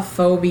a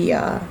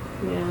phobia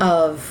Yeah.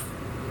 of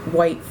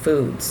white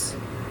foods.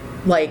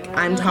 Like,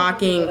 I I'm know people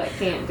talking. that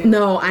can't do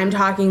No, I'm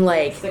talking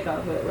like Stick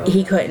off it real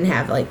he quick. couldn't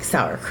have like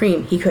sour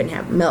cream. He couldn't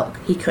have milk.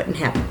 He couldn't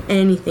have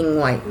anything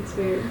white. It's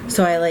weird.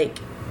 So I like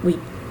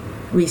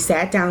we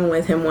sat down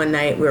with him one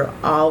night. We were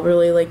all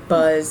really like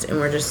buzzed, and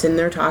we're just sitting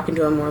there talking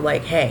to him. We're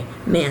like, "Hey,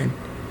 man,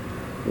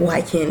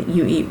 why can't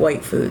you eat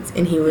white foods?"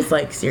 And he was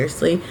like,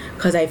 "Seriously,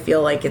 because I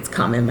feel like it's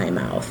cum in my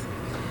mouth."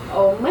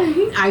 Oh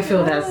my. I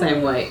feel that God.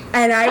 same way.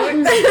 And I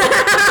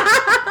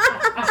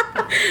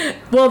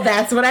well,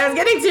 that's what I was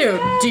getting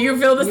to. Do you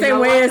feel the You same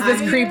know way what? as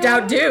this creeped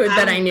out dude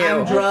that I knew?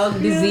 I'm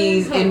drug,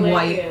 disease, and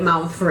white, Hilarious.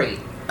 mouth free.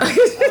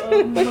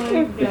 Oh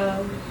my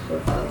god.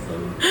 That's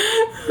awesome.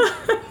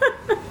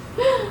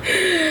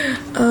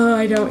 Oh,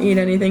 I don't eat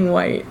anything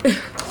white.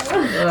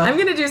 I'm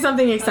gonna do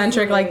something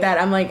eccentric like that.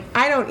 I'm like,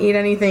 I don't eat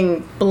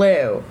anything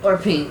blue Or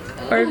pink.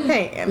 or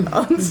pink.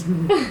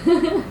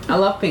 I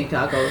love pink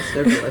tacos.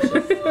 They're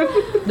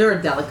delicious. They're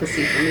a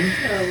delicacy for me.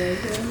 Oh my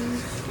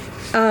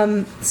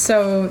god.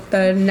 So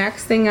the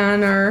next thing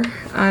on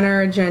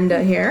our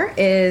agenda here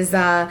is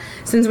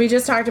since we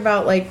just talked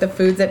about like the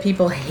foods that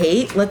people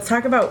hate, let's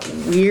talk about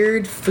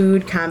weird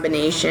food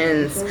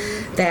combinations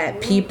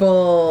that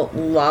people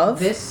love.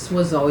 This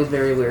was always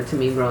very weird to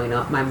me growing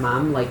up. My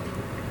mom liked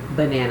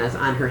bananas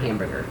on her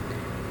hamburger.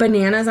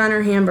 Bananas on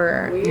her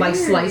hamburger. Weird. Like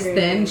sliced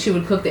thin, she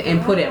would cook it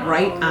and put it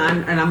right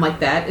on, and I'm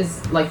like, that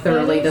is like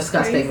thoroughly That is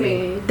disgusting me.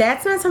 crazy.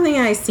 That's not something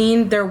I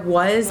seen. There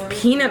was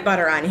peanut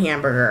butter on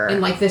hamburger.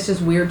 And like this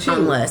is weird too.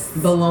 Unless-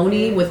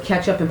 bologna with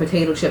ketchup and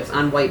potato chips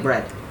on white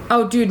bread.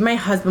 Oh, dude, my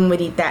husband would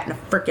eat that in a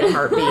freaking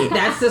heartbeat.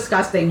 That's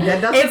disgusting.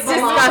 That doesn't It's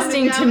belong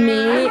disgusting to together. me.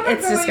 I remember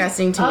It's growing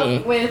disgusting to up me.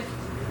 With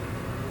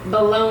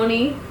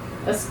bologna,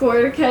 a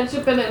squirt of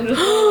ketchup in it, and just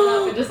roll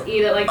it up and just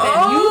eat it like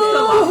that. You used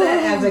to love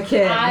that as a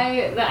kid.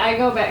 I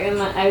go back and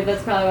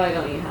that's probably why I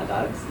don't eat hot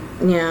dogs.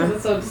 Yeah. Because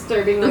it's so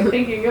disturbing, like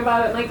thinking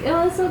about it. Like,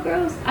 oh, it's so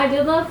gross. I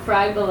did love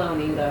fried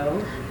bologna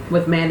though.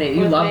 With mayonnaise.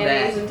 You with love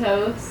mayonnaise that. and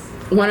toast.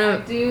 One I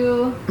of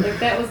do. Like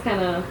that was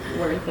kind of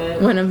worth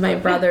it. one of my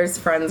brother's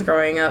friends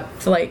growing up,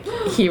 like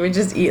he would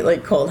just eat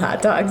like cold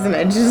hot dogs, and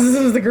it just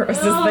was the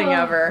grossest thing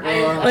ever.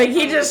 Like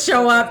he'd just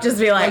show up, just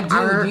be like, Like, dude,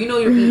 "Arr." you know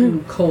you're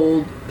eating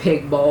cold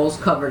pig balls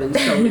covered in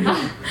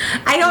soda.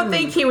 I don't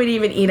think he would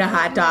even eat a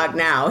hot dog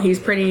now. He's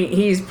pretty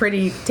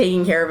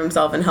taking care of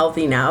himself and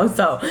healthy now.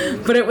 So,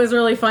 but it was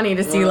really funny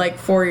to see like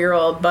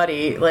 4-year-old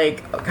buddy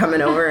like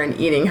coming over and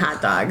eating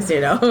hot dogs,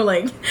 you know,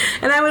 like,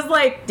 and I was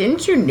like,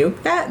 didn't you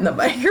nuke that in the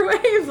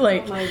microwave?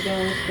 Like, Oh my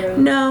gosh, gross.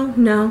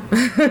 no.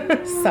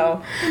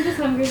 So, I'm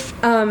just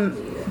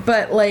hungry.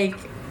 but like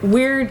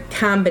weird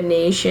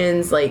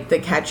combinations, like the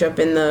ketchup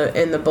in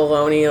the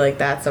bologna, like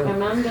that's My a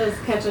mom does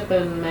ketchup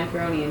and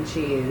macaroni and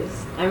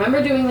cheese. I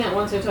remember doing that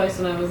once or twice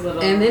when I was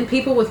little. And then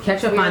people with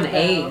ketchup on Weird though.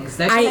 eggs.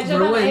 That I- just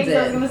ketchup on ruins eggs,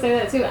 I was it. gonna say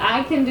that too.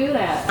 I can do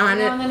that. On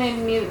Every it- now and then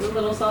I need a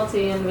little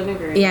salty and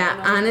vinegar.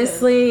 yeah.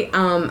 Honestly,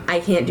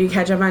 I can't do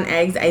ketchup on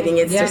eggs. I think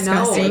it's Yeah, no,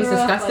 disgusting. it's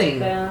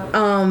disgusting.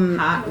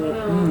 Hot,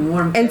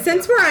 warm. And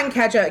since we're on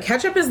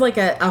ketchup is like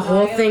a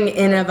whole I thing like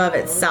in and of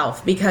ketchup.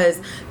 itself because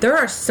there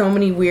are so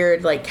many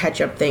weird like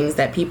ketchup things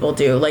that people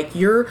do. Like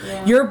your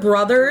Yeah.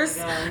 brothers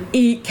Oh my God.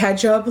 eat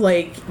ketchup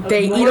like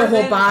they More eat a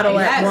whole than- bottle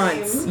at yes.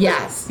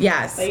 once.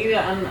 Yes. They eat it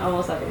on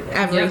almost everything.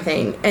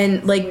 Everything.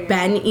 And like Weird.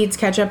 Ben eats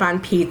ketchup on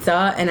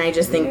pizza and I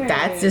just think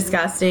that's Weird.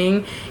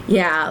 disgusting.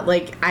 Yeah,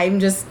 like I'm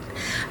just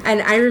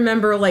and I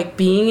remember like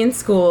being in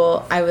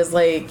school, I was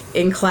like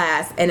in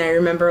class and I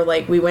remember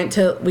like we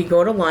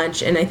go to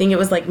lunch and I think it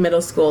was like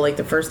middle school, like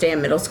the first day of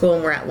middle school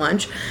and we're at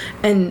lunch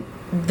and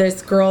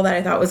this girl that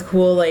I thought was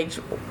cool like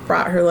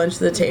brought her lunch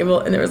to the table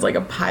and there was like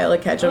a pile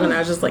of ketchup and I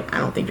was just like, I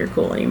don't think you're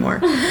cool anymore.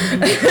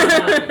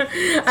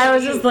 I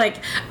was just like,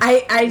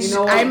 You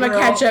know what, I'm a girl?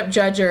 ketchup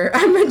judger.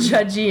 I'm a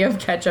judgy of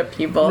ketchup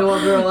people. No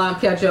girl, I'm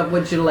ketchup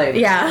with you later.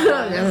 Yeah,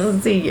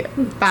 let's see.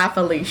 Bye,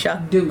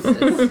 Felicia. Deuces.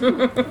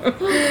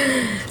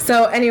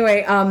 So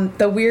anyway,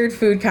 the weird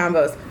food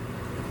combos.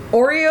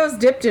 Oreos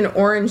dipped in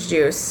orange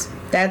juice.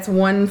 That's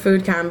one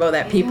food combo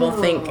that people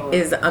Ew. think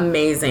is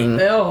amazing.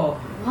 Ew.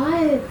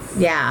 What?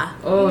 Yeah.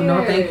 Oh, no,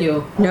 Weird. thank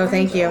you. No,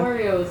 thank you.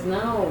 Oreos,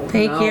 no.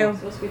 Thank No. you. It's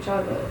supposed to be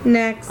chocolate.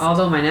 Next.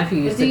 Although my nephew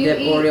used Do to you dip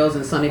eat Oreos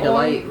in Sunny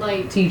Delight.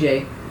 like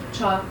TJ.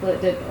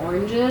 chocolate dipped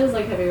oranges?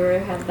 Like, have you ever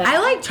had that? I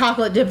like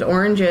chocolate dipped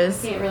oranges.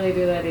 Can't really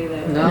do that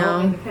either. No.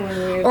 Like, kind of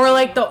weird. Or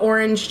like the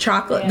orange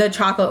chocolate, Yeah. the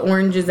chocolate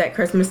oranges at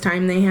Christmas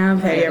time they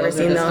have. Have you Yeah, ever those are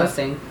seen those?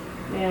 disgusting.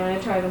 Yeah, I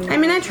tried them. I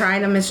mean, I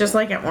tried them. It's just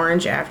like an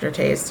orange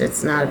aftertaste.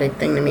 It's not a big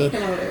thing to me.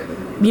 Kind of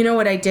weird. You know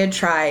what I did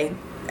try,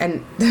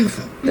 and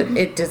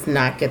it does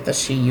not get the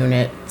She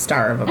Unit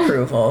star of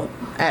approval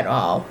at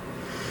all.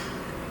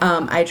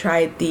 I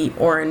tried the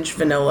orange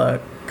vanilla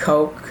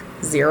Coke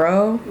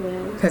Zero Yeah.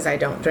 because I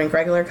don't drink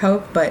regular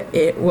Coke, but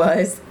it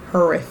was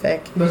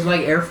horrific. It was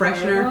like air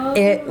freshener.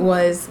 It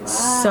was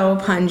so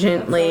Wow.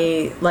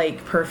 pungently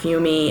like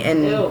perfumey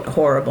and Ew.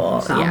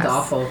 horrible. Sounds Yes.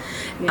 awful.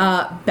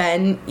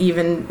 Ben,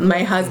 even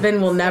my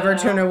husband will never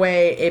turn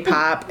away a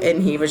pop,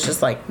 and he was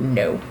just like,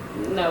 no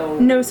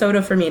No.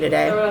 soda for me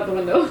today. Throw it out the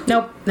window.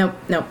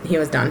 Nope. He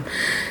was done.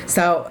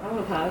 So, I want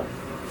a pop.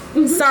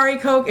 sorry,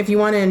 Coke, if you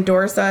want to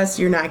endorse us,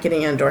 you're not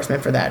getting an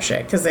endorsement for that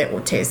shit because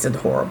it tasted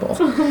horrible.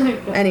 Oh my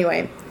god.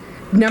 Anyway,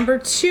 number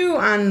 2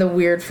 on the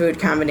weird food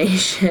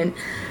combination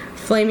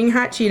Flaming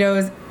Hot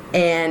Cheetos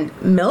and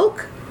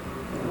milk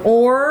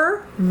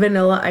or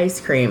vanilla ice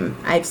cream.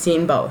 I've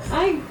seen both.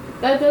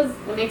 That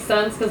makes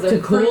sense because they're To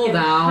cool freaking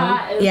down.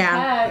 hot as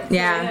Yeah, heck, so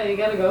yeah. You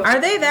gotta go. Are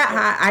they that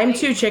hot? I'm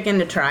too chicken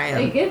to try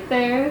They them. get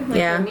there. Like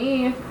Yeah. For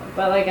me,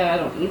 but like I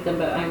don't eat them.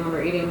 But I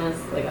remember eating them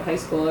as like a high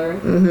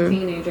schooler,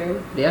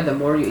 teenager. Yeah, the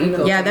more you eat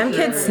those. Yeah, for them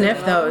sure. kids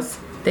sniff those.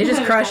 They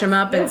just crush them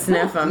up and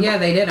sniff them. Yeah,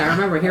 they did. I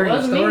remember hearing a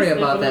Wasn't me story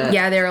about sniffing that.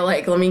 Yeah, they were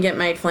like, let me get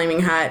my flaming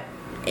hot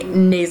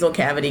nasal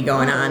cavity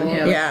going on.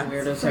 Yeah, Yeah. that's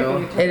weird as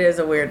hell. It is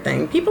a weird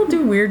thing. People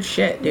do weird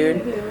shit, They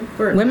dude. do.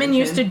 For Women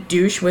used to attention.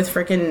 douche with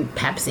frickin'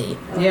 Pepsi.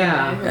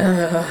 Yeah.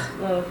 Ugh.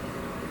 Oh,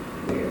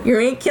 weird. You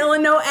ain't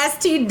killing no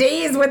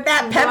STDs with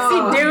that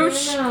Pepsi No.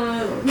 douche.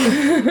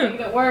 Making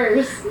it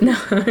worse. No,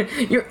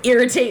 you're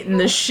irritating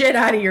the shit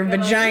out of your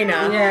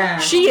vagina. Yeah.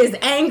 She is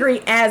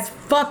angry as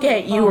fuck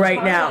at you Falls right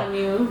apart now. on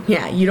you.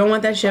 Yeah, you don't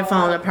want that shit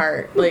falling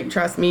apart. Like,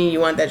 trust me, you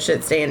want that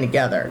shit staying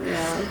together.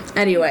 Yeah.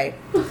 Anyway,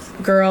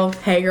 girl,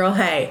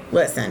 hey,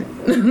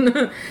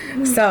 listen.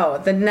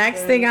 So, the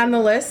next thing on the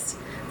list,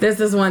 this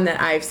is one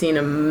that I've seen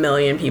a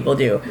million people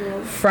do.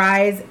 Yeah.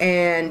 Fries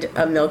and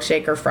a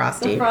milkshake or The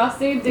frosty.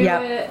 frosty, do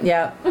Yep, it.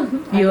 yep. I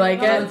You do like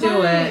all it? the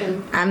Do it.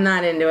 time. I'm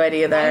not into it I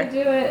either. do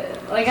it.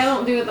 Like I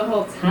don't do it the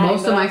whole time.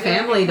 Most of but my I'll do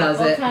family a does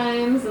couple it.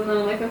 Times, and then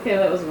I'm like, okay,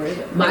 that was worth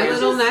it. My Like, it's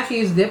little just-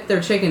 nephews dip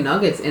their chicken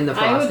nuggets in the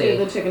I would do frosty.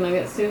 the chicken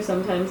nuggets too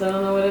sometimes. I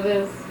don't know what it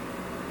is.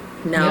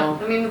 No.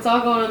 I mean, it's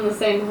all going in the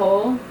same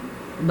hole.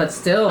 But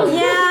still.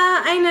 Yeah,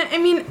 I know. I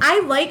mean,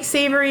 I like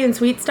savory and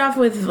sweet stuff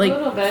with A like,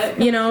 little bit.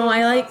 you know,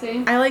 I like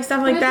Salty.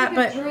 stuff like But that, it's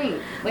but like a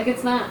drink. Like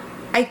it's not.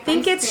 I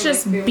think ice it's cream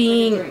just ice cream,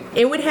 being. it's like a drink.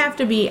 It would have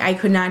to be. I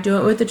could not do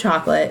it with the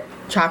chocolate.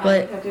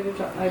 Chocolate. I do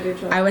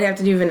chocolate. I would have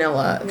to do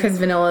vanilla because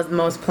vanilla is the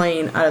most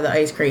plain out of the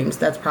ice creams.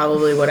 That's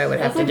probably what I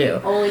would have That's to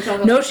like do. the only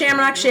chocolate. No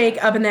Shamrock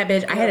Shake up in that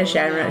bitch. I had a Oh,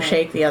 Shamrock no.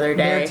 Shake the other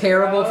They're day.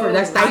 terrible for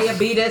that's I-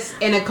 diabetes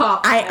in a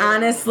cup. I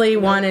honestly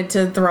wanted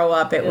to throw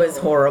up. It was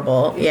Ew.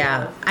 horrible.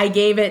 Yeah. Yeah. I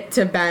gave it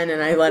to Ben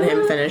and I let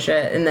him finish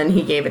it, and then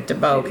he gave it to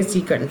Bo because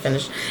he couldn't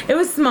finish. It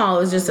was small.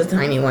 It was just a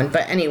tiny one.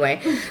 But anyway,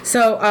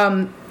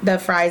 so the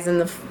fries and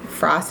the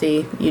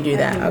frosty, you do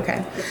that.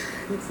 Okay.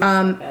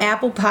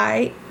 Apple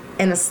pie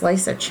and a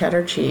slice of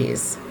cheddar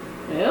cheese.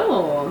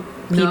 Ew.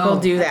 People No.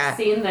 do I've that.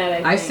 seen that. I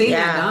think. I've seen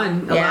Yeah. that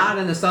done a Yeah. lot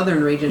in the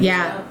southern region.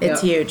 Yeah,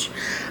 it's Yep. huge.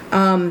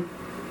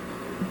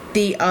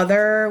 The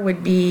other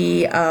would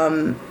be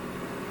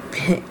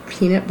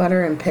peanut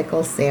butter and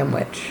pickle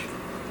sandwich.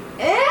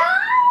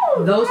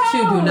 Ew. Those two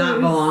do not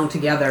gross. belong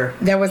together.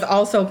 There was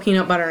also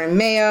peanut butter and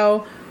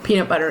mayo,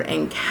 peanut butter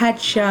and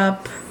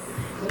ketchup,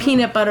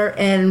 peanut butter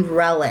and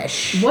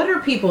relish. What are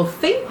people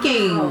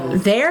thinking? Wow.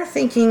 They're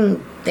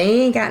thinking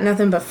they ain't got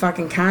nothing but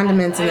fucking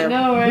condiments in I their.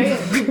 know,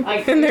 right?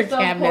 Like in their you're so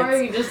poor,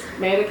 cabinets. you just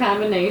made a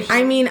combination.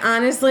 I mean,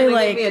 honestly, Can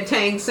they give me like, a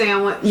tang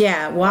sandwich?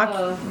 yeah, walk.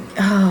 Uh,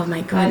 Oh my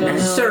I don't know.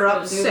 goodness. Syrup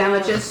Do that.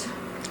 sandwiches.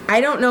 I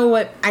don't know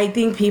what, I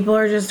think people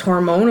are just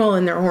hormonal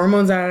and their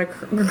hormones are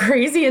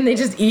crazy and they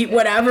just eat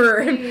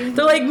whatever.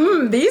 They're like,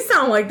 these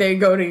sound like they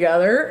go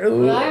together.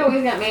 Ooh. Well, I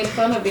always got made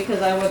fun of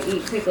because I would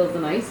eat pickles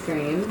and ice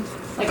cream.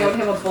 Like I would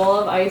have a bowl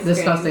of ice cream.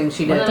 Disgusting,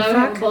 she did. And then I would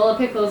Fuck? have a bowl of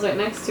pickles right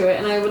next to it,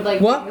 and I would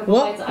like What? take a couple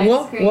bites of ice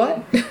What? cream,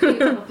 What? eat a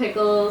couple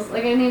pickles.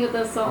 Like I needed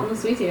the salt and the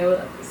sweetie. I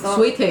would salt.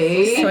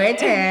 Sweetie.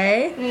 Sweetie.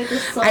 I needed the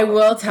salt. I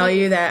will tell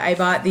you that I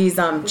bought these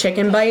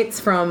chicken bites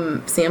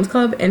from Sam's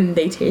Club and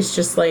they taste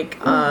just like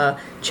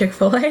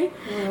Chick-fil-A.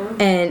 Yeah.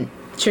 And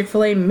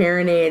Chick-fil-A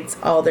marinades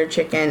all their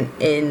chicken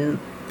in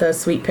the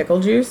sweet pickle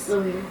juice.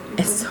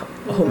 It's so,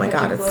 oh my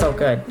god, it's so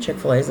good.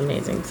 Chick-fil-A is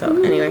amazing. So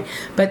anyway,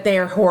 but they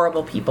are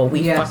horrible people.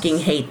 We Yes. fucking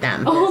hate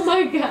them. Oh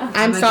my god.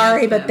 I'm I'm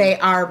sorry, against but them. they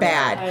are I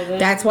bad. know.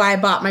 That's why I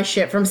bought my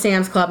shit from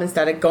Sam's Club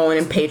instead of going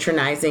and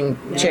patronizing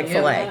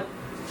Chick-fil-A. Yeah.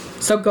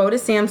 So go to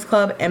Sam's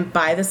Club and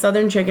buy the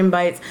Southern Chicken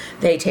Bites.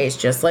 They taste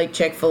just like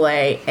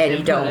Chick-fil-A, and And you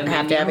put don't them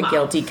have in to your have a mouth.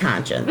 guilty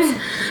conscience.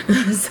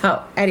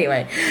 So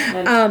anyway,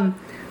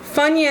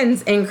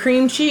 Funyuns and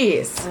cream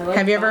cheese. I like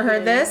Have you ever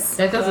heard Funyuns. this?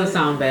 That doesn't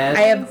sound bad.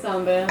 I have- Doesn't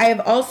sound bad. I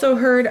have also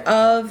heard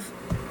of,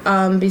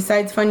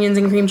 besides Funyuns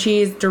and cream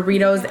cheese,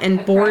 Doritos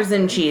and Boars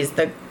and cheese.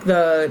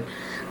 The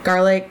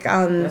garlic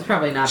That's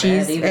probably not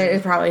cheese. bad either.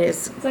 It probably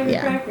is. It's like a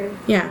Yeah, cracker.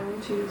 Yeah.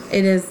 Cheese.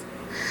 it is.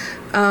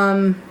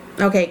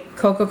 Okay,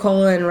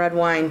 Coca-Cola and red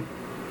wine.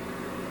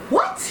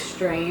 What?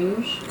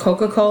 Strange.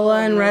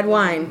 Coca-Cola and red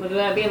wine. Would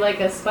that be like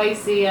a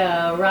spicy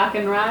rock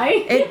and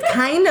rye? It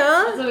kind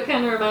That's of. what it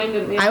kind of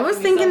reminded me of. I was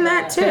when you thinking said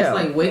that too. It's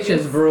like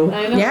witch's brew.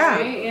 I know, Yeah.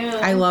 right? Yeah.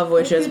 I love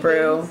Witch's Could do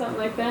Brew. Something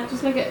like that.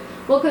 Just make it.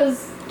 Well,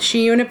 because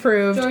She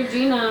approved.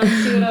 Georgina,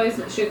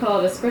 she would call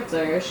it a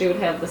spritzer. She would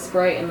have the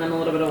Sprite and then a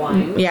little bit of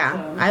wine. Yeah,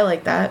 So, I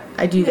like that.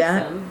 I do makes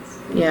that. sense.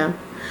 Yeah.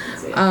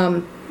 Let's see.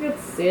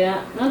 Let's see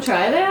that. I'll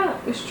try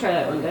that. We should try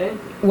that one day.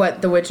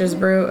 What, the Witch's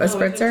Brew, a No, we should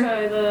spritzer?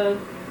 try the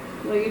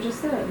what you just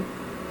said.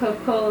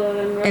 Coca-Cola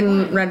and red And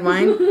wine. red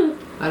wine?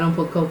 I don't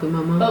put Coke in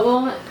my mouth. But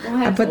we'll I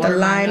have put to the Water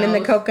my lime in the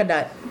nose.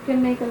 coconut. we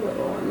can make a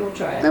little one. We'll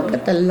try it. I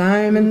put the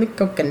lime in the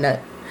coconut.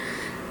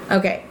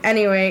 Okay,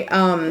 anyway,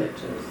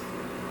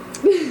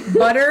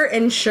 butter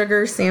and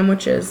sugar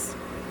sandwiches.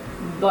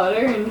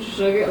 Butter and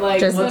sugar, like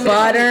Just cinnamon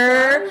butter.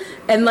 and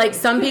And like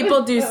some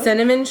people do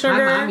cinnamon My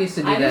sugar. mom used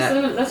to do I do that.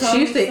 cinnamon. That's how She I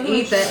used make to cinnamon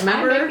eat that. sugar.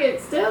 I Remember? make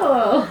it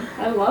still.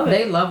 I love it.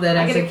 They love that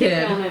I as get a a kick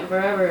kid. on it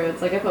forever.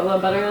 It's like I put a little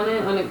butter on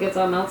it when it gets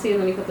all melty,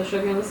 and then you put the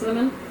sugar and the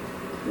cinnamon.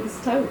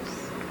 It's toast.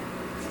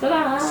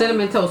 Ta-da!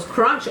 Cinnamon toast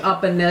crunch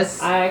up in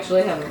this. I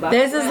actually have a box.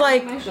 This of is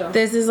that in my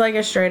show. like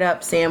a straight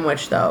up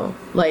sandwich though.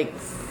 Like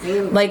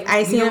I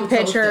You seen a don't toast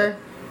picture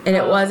and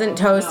it Oh, wasn't no,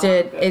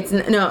 toasted. okay. It's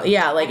no,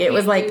 yeah, like it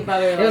was like It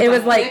it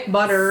was a like thick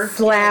butter.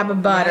 slab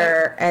of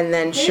butter and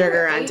then you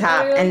sugar ever on ate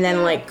top butter and like then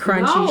that? like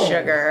crunchy No.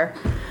 sugar.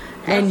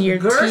 And That's your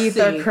teeth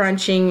are girthy.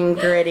 crunching and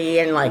gritty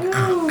and like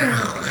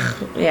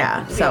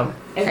yeah. So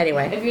If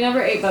anyway, you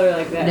never ate butter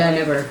like that, Yeah, like,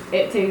 never.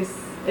 It tastes.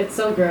 It's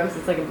so gross.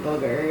 It's like a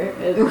booger.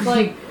 It's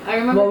like I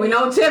remember. Well, we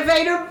know Tiff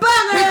ate her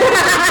butter.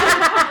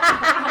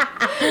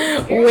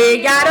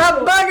 we got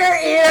a booger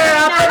eater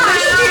up in the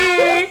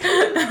street.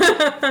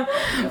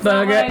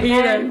 Booger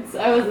eater.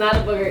 I was not a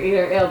booger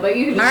eater, ill, but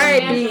you can. All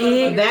right, imagine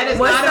B.E. a booger. That is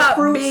What's not up, a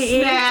fruit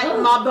B.E.? snack,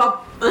 mother.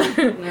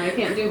 No, I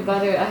can't do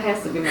butter. It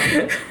has to be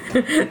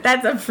butter.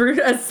 That's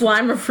a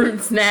slime or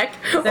fruit snack,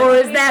 or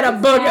is that a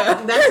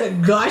booger? That's a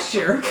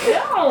gusher.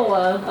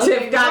 No.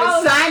 Tiff got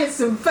a gross. sinus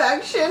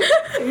infection.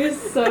 You're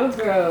so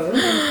gross.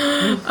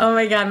 Oh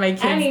my god, my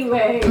kids.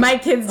 Anyway. My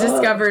kids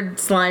discovered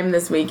slime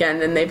this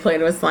weekend and they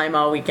played with slime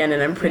all weekend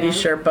and I'm pretty Yeah,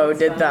 sure Bo that's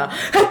did the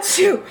fun.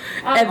 achoo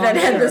and then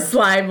had the sure.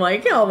 slime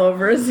like all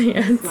over his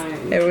hands. Smart.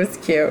 It was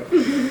cute.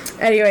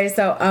 Anyway,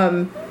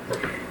 so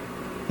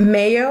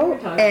mayo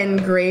talking and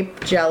about?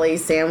 grape jelly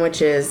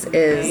sandwiches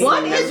is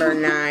What is- number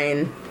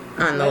 9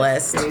 on the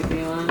That's list. a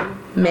crazy one.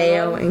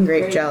 Mayo I love and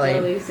grape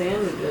jelly.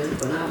 sandwiches,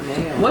 but not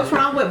mayo. What's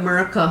wrong with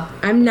Merca?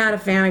 I'm not a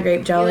fan of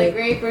grape Do you like jelly.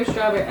 grape or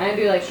strawberry? I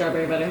do like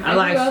strawberry better. I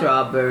like grew up-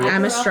 strawberry. I I'm a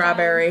grew up on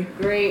strawberry.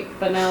 Grape,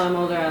 but now I'm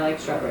older. I like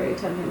strawberry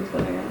 10 times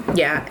better.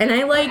 Yeah, and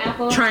I like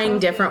Apple, trying okay.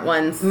 different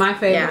ones. My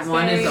favorite Yeah.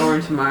 one is Blackberry.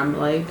 orange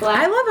marmalade.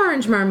 I love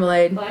orange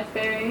marmalade.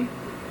 Blackberry.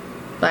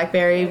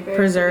 Blackberry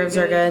preserves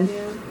are good.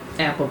 Yeah.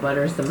 Apple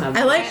butters, the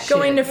I like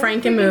going to That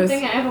freaking Frankenmuth.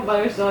 thing at apple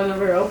butter still I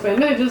never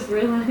opened. I just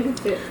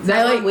realized it. Is that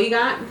I like- what we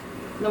got?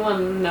 The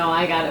one, no,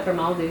 I got it from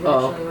Aldi's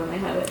Oh. actually when they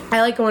had it.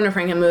 I like going to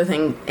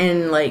Frankenmuth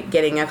and like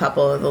getting a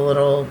couple of the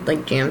little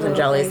like jams and Little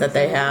jellies that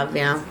they things, yeah. have.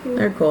 Yeah, Cute.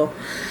 they're cool.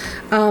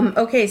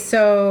 Okay,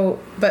 so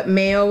but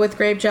mayo with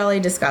grape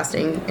jelly,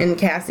 disgusting. And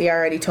Cassie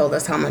already told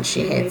us how much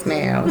she hates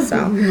mayo. So,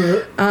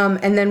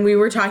 and then we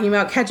were talking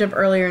about ketchup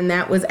earlier, and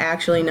that was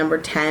actually number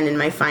 10. And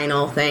my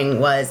final thing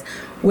was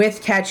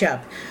with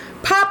ketchup,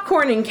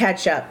 popcorn and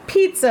ketchup,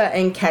 pizza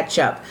and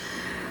ketchup,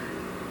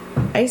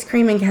 ice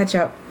cream and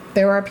ketchup.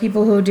 There are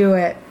people who do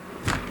it.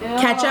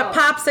 Ketchup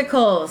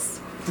popsicles.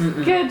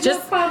 Ketchup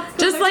Just- popsicles.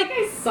 just I like-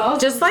 think I saw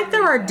Just like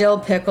there are dill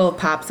pickle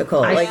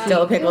popsicle, I like see.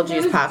 dill pickle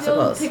juice There's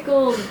popsicles. Dill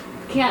pickled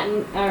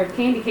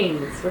candy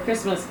canes for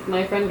Christmas.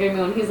 My friend gave me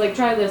one. He's like,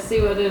 try this,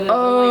 see what it is.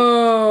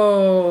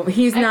 Oh,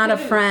 he's I not a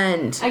couldn't-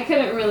 friend. I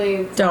couldn't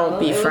really. Don't tell.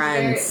 be It was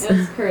friends. It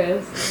was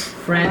Chris.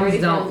 Friends Already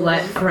don't found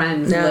let one.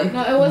 friends No. lick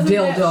No, it wasn't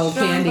that dildo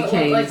strong, candy but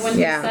canes. like when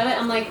Yeah. he said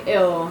it, I'm like, ew,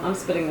 I'm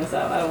spitting this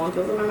out. I don't want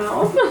this in my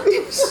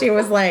mouth. She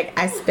was like,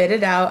 I spit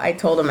it out. I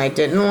told him I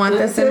didn't want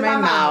this in my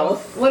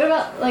mouth. What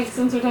about, like,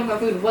 since we're talking about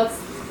food,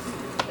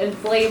 in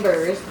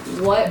flavors,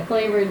 what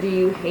flavor do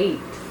you hate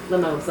the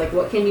most? Like,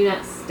 what can you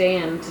not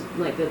stand,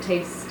 like, the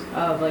taste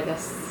of, like, a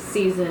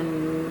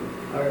season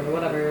or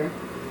whatever?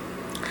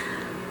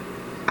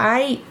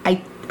 I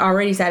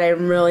already said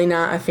I'm really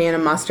not a fan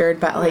of mustard,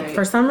 but like Right.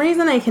 for some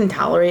reason I can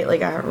tolerate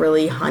like a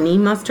really honey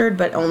mustard,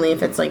 but only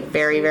if it's like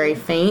very, very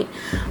faint.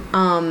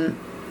 I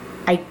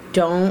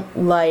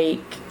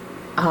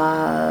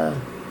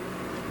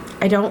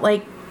don't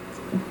like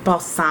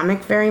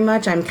balsamic very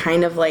much. I'm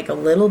kind of like a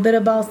little bit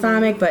of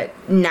balsamic, but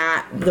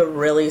not the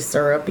really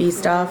syrupy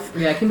stuff.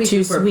 Yeah, it can be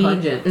Too super sweet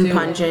pungent, and too.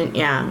 pungent.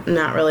 Yeah, I'm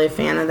not really a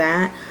fan of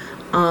that.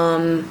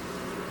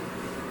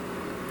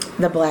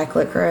 The black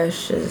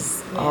licorice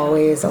is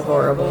always a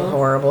horrible,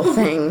 horrible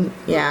thing.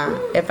 Yeah,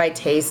 if I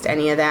taste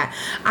any of that.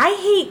 I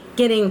hate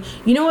getting,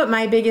 you know what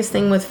my biggest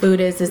thing with food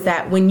is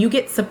that when you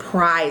get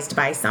surprised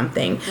by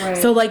something. Right.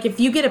 So like if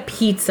you get a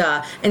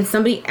pizza and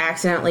somebody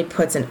accidentally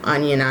puts an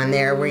onion on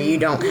there where you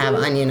don't have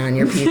onion on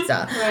your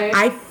pizza. Right.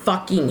 I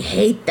fucking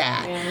hate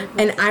that. Yeah.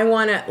 And I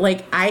want to,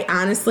 like, I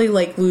honestly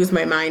like lose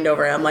my mind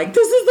over it. I'm like,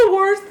 this is the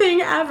worst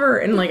thing ever.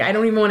 And like, I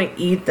don't even want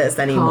to eat this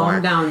anymore.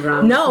 Calm down,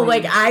 drama No, queen.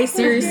 like I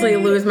seriously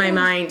lose my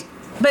mind.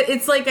 But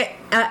it's like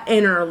a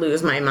inner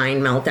lose my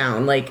mind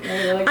meltdown. Like,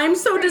 Yeah, you're like, I'm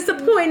so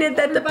disappointed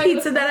that the everybody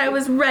pizza was- that I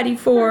was ready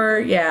for.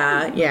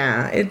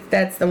 Yeah.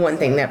 That's the one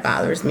thing that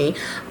bothers me.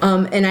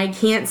 And I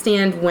can't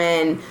stand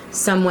when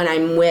someone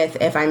I'm with,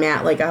 if I'm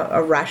at like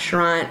a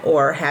restaurant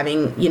or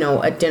having, you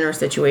know, a dinner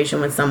situation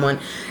with someone,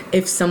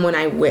 if someone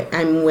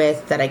I'm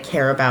with that I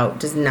care about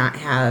does not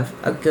have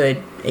a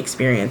good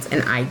experience,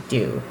 and I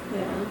do.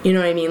 Yeah. You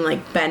know what I mean?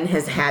 Like Ben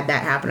has had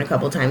that happen a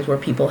couple times where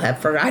people have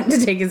forgotten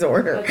to take his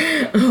order,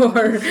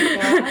 or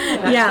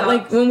yeah,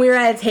 like when we were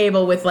at a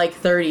table with like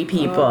 30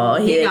 people.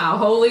 He got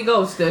holy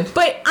ghosted.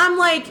 But I'm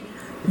like,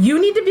 you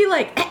need to be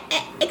like,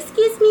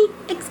 excuse me,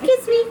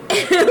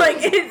 like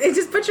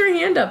just put your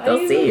hand up. They'll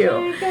He's see a you.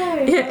 great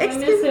guy. Yeah, I miss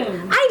excuse me.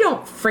 him. I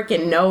don't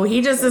freaking know.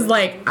 He just is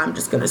like, I'm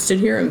just gonna sit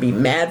here and be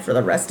mad for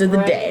the rest of the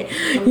Right. day,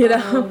 you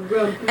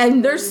know.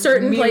 And there's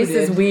certain Muted.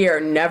 places we are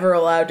never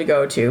allowed to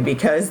go to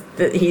because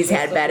he's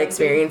had bad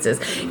experiences.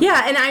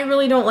 Yeah, and I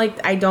really don't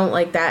like. I don't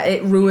like that.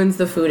 It ruins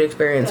the food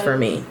experience for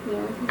me. Yeah.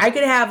 I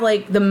could have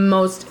like the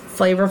most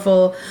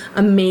flavorful,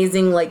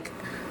 amazing like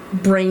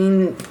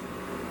brain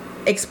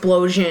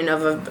explosion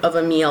of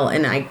a meal,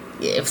 and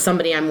if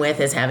somebody I'm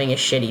with is having a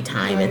shitty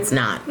time, Right. it's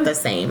not the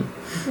same.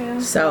 Yeah.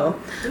 So,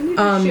 You need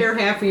to share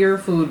half of your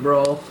food,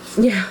 bro.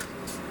 yeah.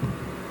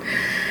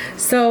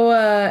 So,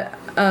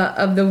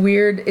 of the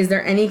weird, is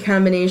there any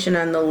combination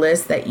on the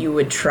list that you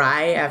would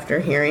try after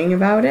hearing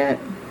about it?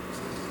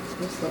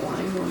 Just the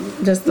wine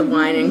one. Just the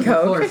wine and Of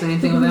Coke? course,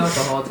 anything with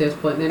alcohol, just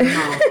putting it in your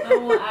mouth.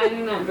 No, I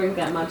do not drink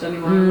that much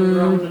anymore. I'm a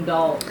grown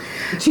adult.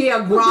 She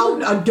a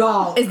grown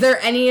adult. Is there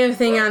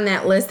anything on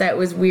that list that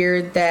was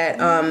weird that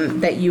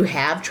that you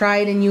have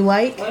tried and you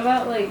like? What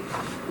about like,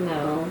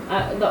 no,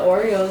 the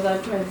Oreos?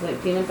 I've tried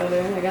like peanut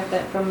butter. I got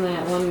that from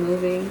that one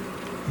movie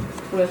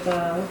with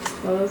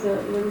what was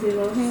it, Lindsay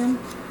Lohan?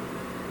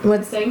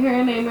 What's Saying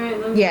her name right?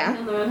 Lindsay Yeah.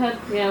 Lohan, the redhead.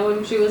 Yeah,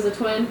 when she was a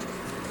twin.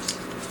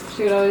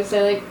 She would always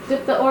say like,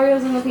 dip the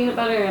Oreos in the peanut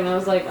butter, and I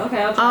was like,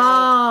 okay, I'll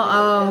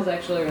try it. It was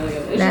actually really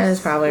good. It's That just is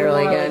probably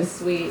really more, good. Like,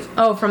 sweet.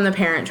 Oh, from the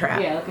Parent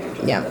Trap. Yeah, the Parent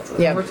Trap. Yeah, That's what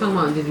yeah. We're talking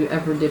about, did you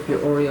ever dip your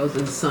Oreos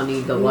in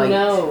Sunny Delight?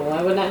 No,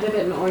 I would not dip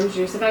it in orange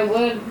juice. If I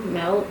would,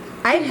 milk.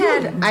 I've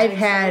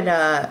had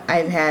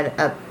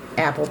a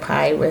apple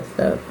pie with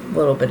a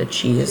little bit of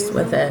cheese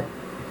with it,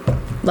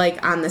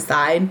 like on the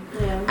side.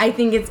 Yeah. I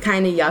think it's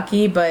kind of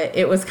yucky, but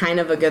it was kind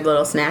of a good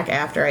little snack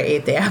after I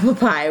ate the apple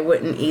pie. I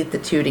wouldn't eat the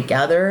two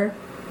together.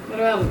 What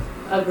about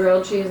a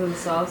grilled cheese and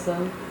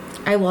salsa?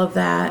 I love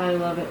that. I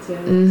love it too.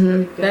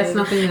 Mhm. It's good. That's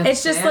nothing that's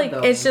It's just bad, like though.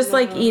 it's just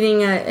like eating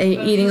But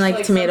eating just,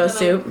 like tomato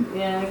something soup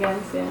Yeah, I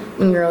guess, yeah.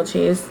 and grilled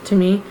cheese to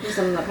me. Just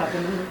something that popped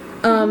in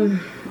my head.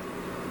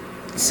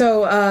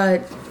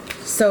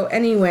 So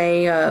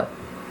anyway,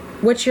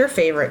 what's your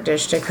favorite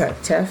dish to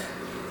cook, Tiff?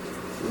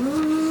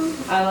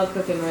 I love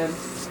cooking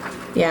ribs.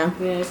 Yeah.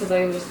 Yeah, because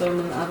I can just throw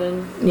them in the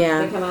oven.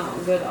 Yeah. They come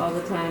out good all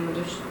the time.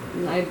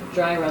 I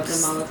dry rub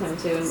them all the time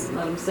too and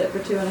let them sit for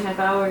 2.5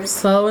 hours.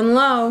 Slow and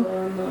low.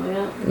 So,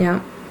 yeah. Yeah.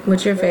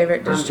 What's your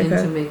favorite I'm dish to into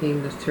cook?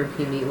 making this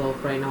turkey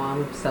meatloaf right now.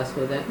 I'm obsessed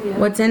with it. Yeah.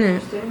 What's in it?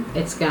 Interesting.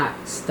 It's got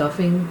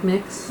stuffing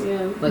mix,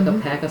 Yeah. like a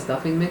pack of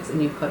stuffing mix,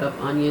 and you cut up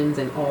onions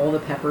and all the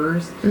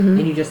peppers, Mm-hmm.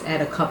 and you just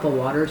add a cup of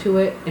water to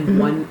it and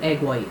one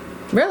egg white.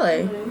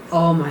 Really?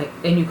 Oh my!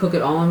 And you cook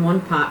it all in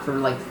one pot for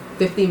like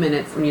 50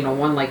 minutes. You know,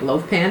 one like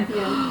loaf pan.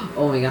 Yeah.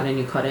 Oh my god! And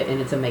you cut it,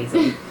 and it's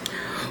amazing.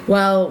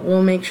 Well,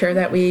 we'll make sure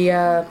that we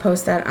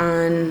post that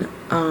on.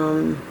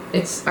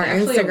 It's Our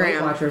actually a Instagram.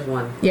 Weight Watchers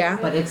one. Yeah.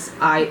 But it's,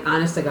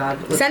 honest to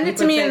God. with Send it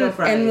to sweet me potato and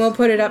fries. we'll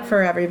put it up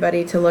for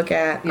everybody to look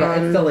at. Yeah,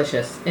 it's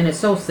delicious. And it's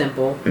so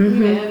simple. You Mhm.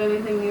 can add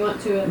anything you want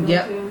to it.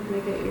 Yep. To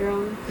make it your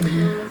own.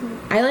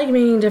 I like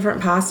making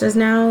different pastas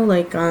now.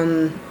 Like,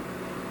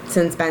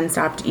 since Ben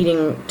stopped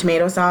eating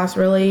tomato sauce,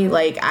 really,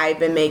 like I've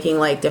been making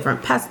like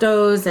different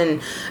pestos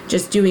and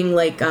just doing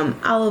like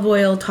olive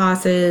oil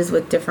tosses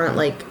with different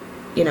like,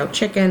 you know,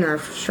 chicken or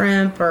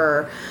shrimp,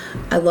 or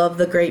I love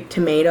the grape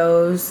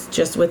tomatoes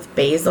just with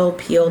basil,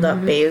 peeled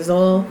up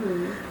basil.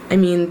 I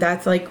mean,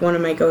 that's like one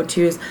of my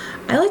go-tos.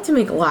 I like to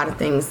make a lot of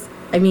things.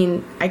 I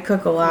mean, I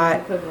cook a I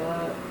lot, cook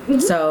a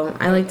lot. so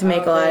I like to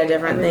make a lot of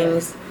different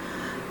things.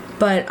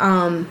 But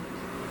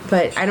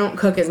I don't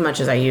cook as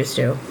much as I used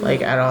to,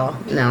 like at all.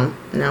 No.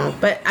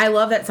 But I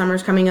love that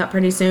summer's coming up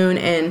pretty soon,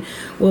 and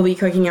we'll be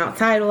cooking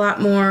outside a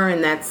lot more.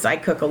 And I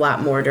cook a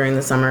lot more during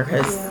the summer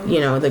because you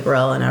know, the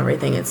grill and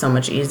everything. It's so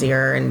much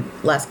easier and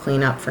less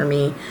cleanup for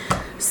me.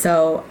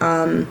 So,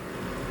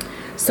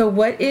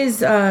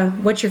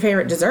 what's your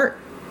favorite dessert?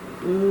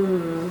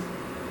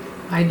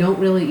 I don't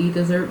really eat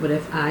dessert, but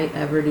if I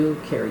ever do,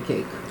 carrot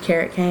cake.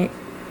 Carrot cake.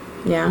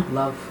 Yeah.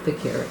 Love the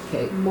carrot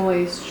cake.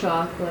 Moist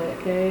chocolate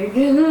cake.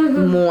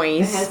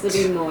 Moist. It has to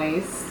be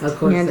moist. Of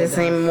course You had to it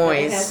say does.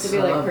 moist. It has to be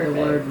I like love the perfect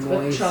word with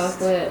moist.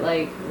 chocolate,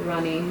 like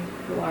runny,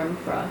 warm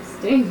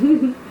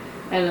frosting,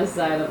 and a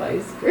side of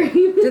ice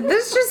cream. Did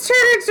this just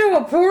turn into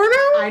a porno?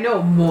 I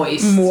know,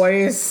 moist.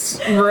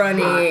 Moist,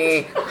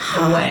 runny,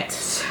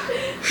 Wet.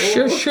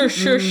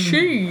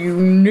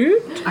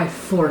 unit. I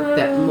fork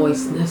that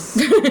moistness.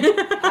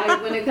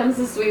 When it comes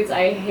to sweets,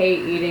 I hate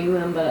eating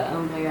them, but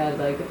oh my god,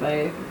 like if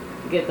I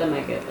get them,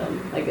 I get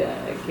them. Like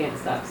I can't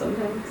stop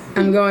sometimes.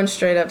 I'm going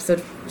straight up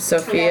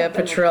Sophia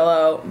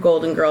Petrillo,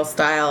 Golden Girl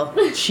style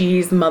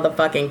cheese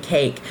motherfucking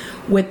cake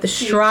with the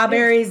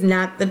strawberries,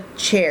 not the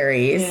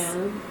cherries.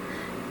 Yeah.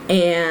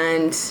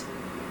 And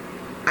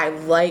I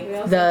like We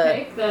also the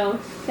cake though.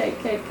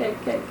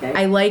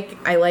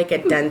 Cake. I like a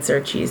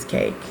denser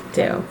cheesecake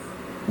too.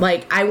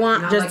 Like I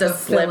want Not just like a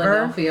sliver.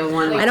 Philadelphia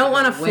one. I don't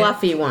want a with-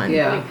 fluffy one.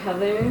 Yeah. Like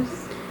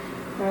Heather's.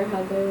 Her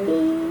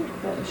Heather.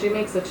 She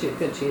makes a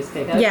good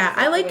cheesecake. Yeah,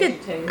 I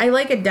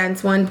like a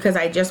dense one because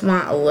I just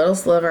want a little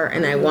sliver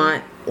and I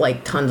want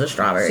like tons of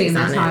strawberries See, and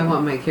on that's how I it.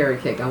 want my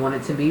carrot cake. I want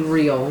it to be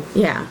real.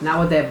 Yeah. Not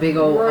with that big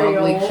old Real.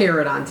 ugly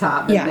carrot on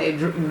top that Yeah. they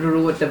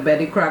drew with the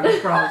Betty Crocker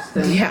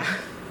frosting. Yeah.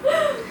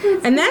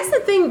 And that's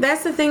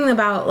the thing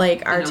about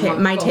like our And I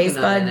want my taste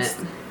coconut in buds.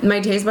 My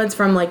taste buds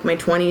from like my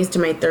 20s to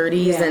my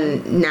 30s Yeah.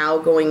 and now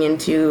going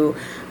into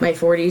my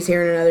 40s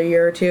here in another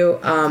year or two.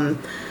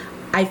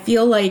 I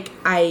feel like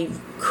I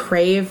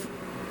crave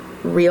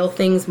real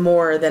things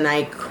more than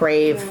I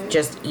crave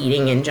just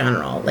eating in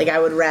general. Like I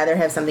would rather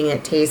have something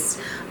that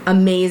tastes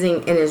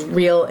amazing and is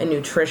real and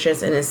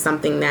nutritious and is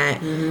something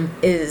that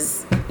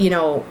is, you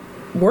know,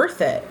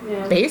 worth it,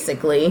 Yeah.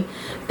 basically,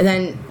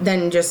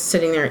 than just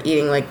sitting there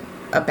eating like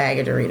a bag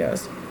of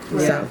Doritos. Yeah.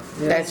 So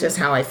Yeah. that's just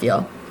how I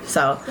feel.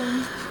 So,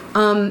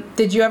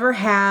 did you ever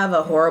have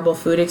a horrible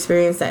food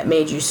experience that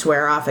made you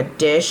swear off a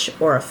dish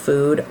or a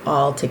food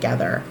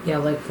altogether? Yeah,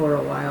 like for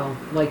a while.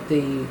 Like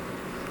the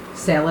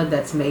salad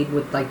that's made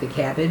with like the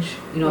cabbage.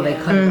 You know, they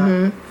Yeah. cut it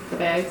up. The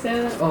bag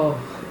salad. Oh,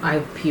 I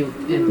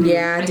puked. And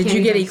Yeah, I did can't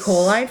you get E. even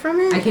coli from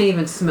it? I can't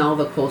even smell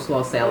the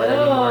coleslaw salad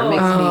anymore. It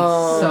makes Oh.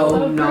 me so So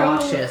gross.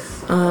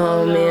 nauseous.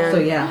 Oh No. man. So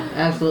yeah,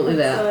 absolutely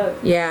that.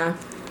 Yeah.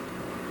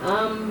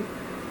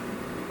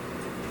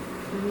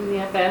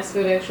 Yeah, fast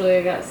food. Actually,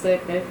 I got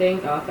sick. I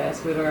think off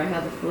fast food, or I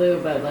had the flu,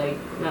 but like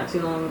not too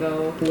long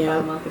ago, Yeah. about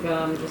a month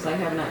ago. I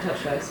have not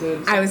touched fast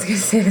food. I was gonna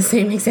say the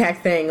same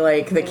exact thing.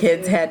 Like the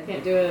kids had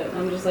Can't do it.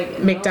 I'm just like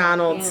no,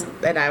 McDonald's, I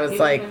can't. and I was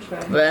Even like,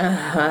 French fries.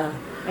 "Ugh."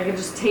 I can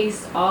just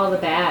taste all the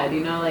bad.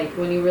 You know, like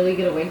when you really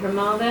get away from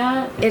all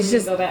that, and It's you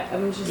just- go back.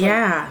 I'm just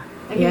yeah,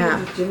 Like, I yeah,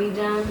 can do Jimmy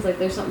John's. Like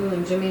there's something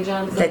in Jimmy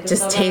John's That like,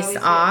 just the stuff I tastes always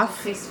get, off.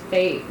 Just tastes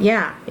fake.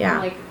 yeah, yeah. I'm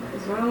like,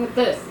 what's wrong with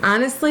this?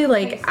 Honestly,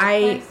 like Tastes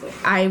I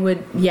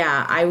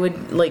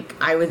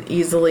plastic. would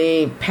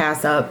easily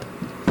pass up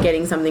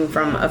getting something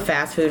from a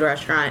fast food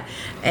restaurant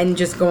and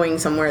just going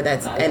somewhere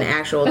that's an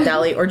actual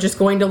deli, or just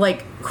going to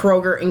like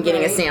Kroger and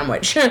getting a Right.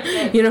 sandwich.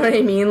 You know what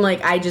I mean?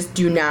 Like I just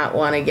do not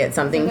want to get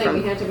something Good thing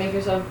you from. have to make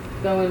yourself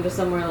go into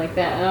somewhere like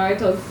that. And I already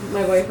told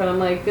my boyfriend, I'm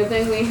like, good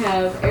thing we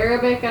have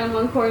Arabic on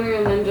one corner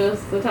and then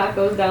just the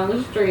tacos down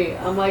the street.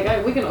 I'm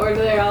like, we can order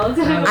there all the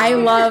time. I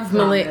love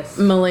Hummus.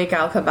 Malik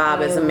Al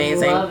Kebab is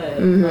amazing. I love it.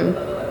 Mhm. Love it, love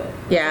it, love it.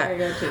 Yeah,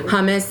 That's our go-to.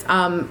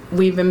 hummus.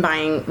 We've been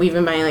buying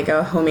like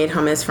a homemade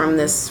hummus from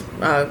this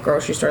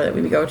grocery store that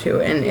we go to,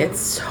 and it's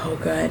so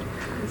good.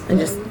 And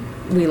just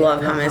we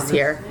love hummus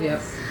here.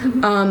 Yep.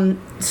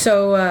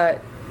 So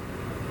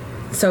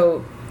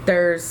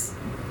there's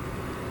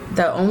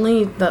the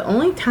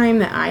only time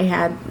that I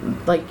had,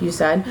 like you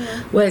said,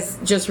 was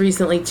just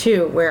recently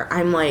too, where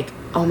I'm like,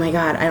 oh my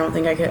God, I don't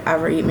think I could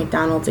ever eat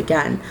McDonald's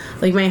again.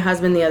 Like my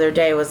husband the other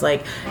day was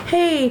like,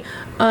 hey,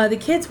 the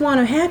kids want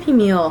a Happy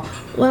Meal.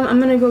 Well, I'm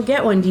going to go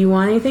get one. Do you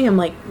want anything? I'm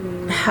like,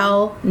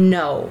 hell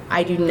no,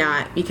 I do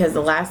not. Because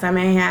the last time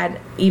I had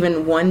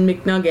even one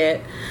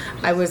McNugget,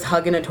 I was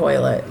hugging a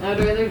toilet. I'd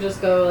rather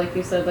just go, like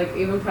you said, like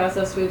even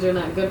processed foods are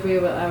not good for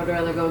you, but I would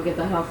rather go get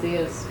the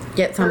healthiest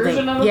Get something.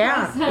 version of a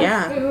Yeah, processed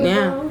yeah, food,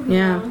 yeah, though,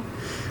 yeah.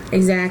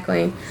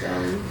 Exactly.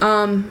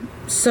 So,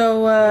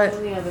 So,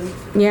 in the oven.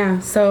 yeah,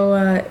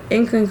 so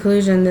in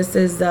conclusion, this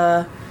was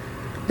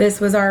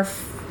our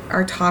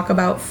talk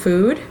about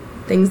food,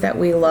 things that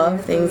we love, We're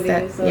things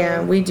that, foodies, so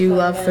yeah, we do plug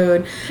love it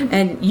food. in.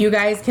 And you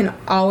guys can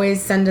always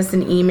send us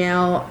an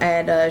email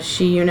at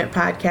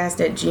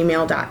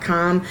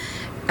sheunitpodcast@gmail.com.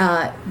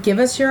 Give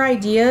us your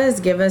ideas,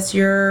 give us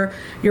your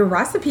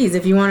recipes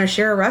if you want to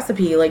share a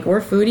recipe. Like,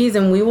 we're foodies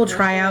and we will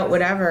try out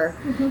whatever.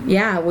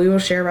 Yeah, we will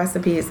share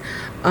recipes.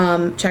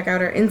 Check out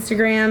our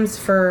Instagrams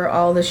for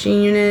all the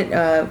She Unit.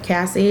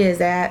 Cassie is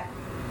at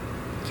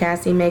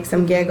Cassie Makes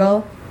Them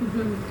Giggle.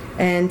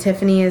 And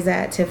Tiffany is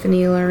at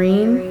Tiffany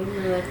Lorene.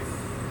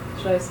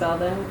 Should I spell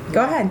that?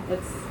 Go ahead.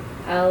 It's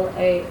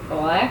TIFFANI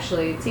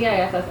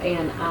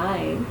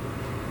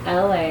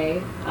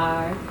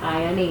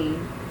LARINE.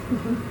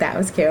 That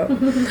was cute.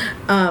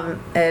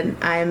 And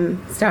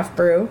I'm Steph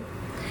Brew.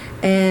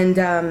 And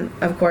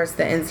of course,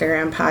 the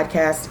Instagram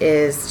podcast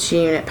is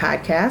She Unit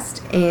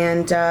Podcast.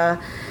 And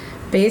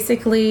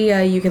basically,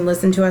 you can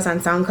listen to us on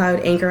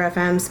SoundCloud, Anchor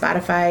FM,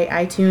 Spotify,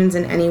 iTunes,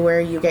 and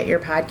anywhere you get your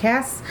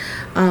podcasts.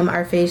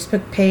 Our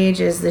Facebook page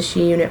is the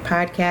She Unit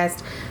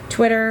Podcast.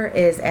 Twitter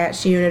is at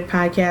She Unit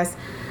Podcast.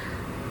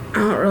 I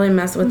don't really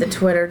mess with the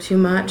Twitter too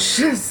much,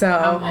 so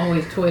I'm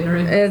always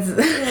twittering. it's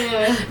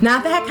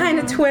not that kind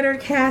of Twitter,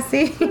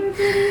 Cassie.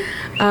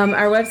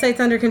 Our website's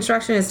under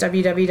construction. It's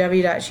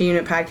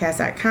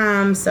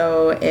www.sheunitpodcast.com.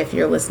 So if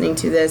you're listening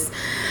to this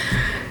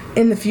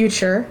in the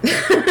future,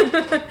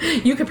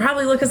 you could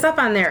probably look us up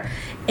on there.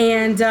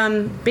 And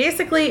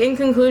basically, in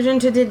conclusion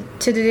to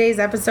today's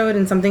episode,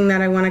 and something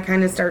that I want to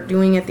kind of start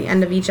doing at the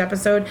end of each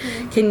episode,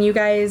 can you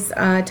guys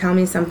tell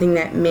me something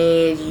that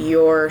made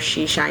your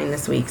she shine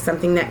this week?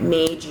 Something that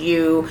made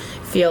you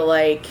feel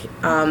like,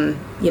 the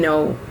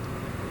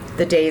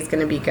day is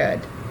going to be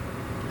good.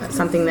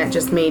 Something that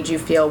just made you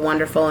feel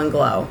wonderful and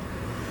glow.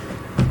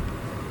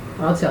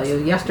 I'll tell you,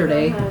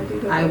 yesterday,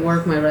 I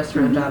worked my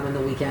restaurant job on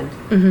the weekend.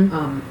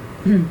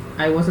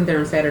 I wasn't there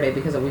on Saturday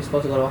because we were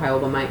supposed to go to Ohio,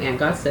 but my aunt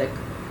got sick.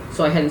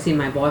 So I hadn't seen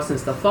my boss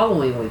since the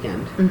following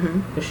weekend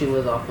because she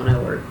was off when I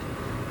worked.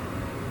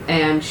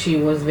 And she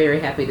was very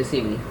happy to see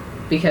me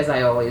because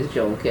I always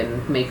joke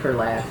and make her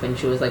laugh. And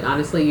she was like,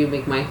 honestly, you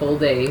make my whole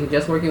day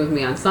just working with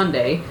me on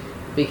Sunday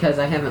because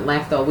I haven't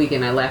laughed all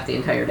weekend. I laughed the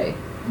entire day.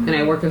 And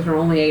I worked with her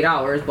only 8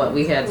 hours, but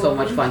we had so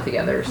much fun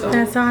together. So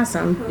That's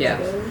awesome. yeah.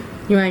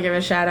 You want to give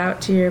a shout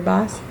out to your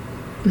boss?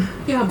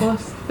 Yeah,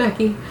 boss.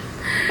 Becky.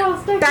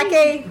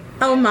 Becky!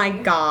 Oh my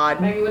God.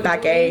 Becky with the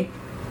Becky.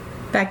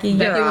 Becky, you're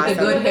Becky with awesome.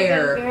 the good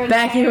hair.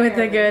 Becky with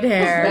the good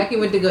hair. Becky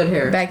with the good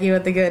hair. Becky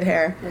with the good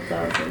hair. That's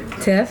awesome.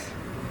 Tiff?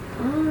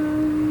 I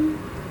don't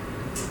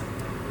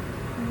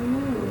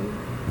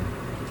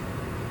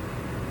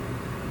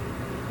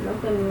know.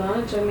 Nothing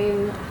much. I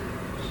mean,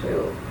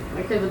 shoot.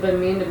 My kids have been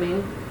mean to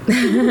me.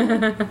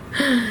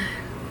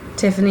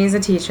 Tiffany's a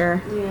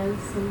teacher. Yes,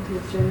 I'm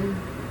teacher.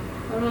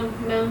 I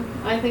don't know. No,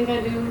 I think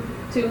I do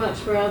too much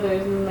for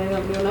others, and they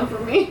don't do enough for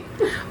me.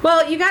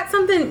 Well, you got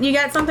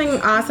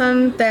something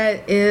awesome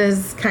that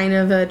is kind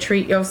of a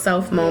treat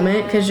yourself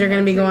moment because you're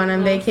going to be going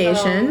on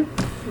vacation.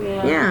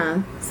 Yeah.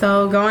 Yeah.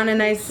 So go on a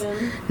nice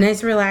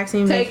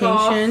relaxing Take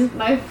off. vacation.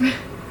 My friend.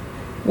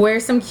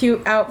 Wear some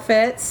cute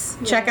outfits.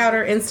 Check out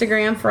her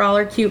Instagram for all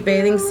her cute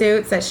bathing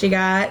suits that she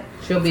got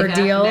She'll be for half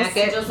deals.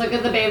 naked. Just look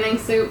at the bathing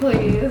suit,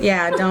 please.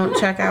 Yeah, don't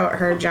check out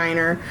her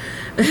giner.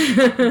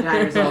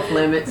 Giner's off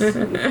limits.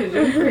 Because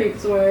your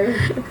creeps were.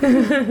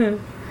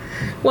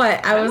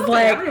 What? I was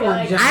like,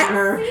 everyone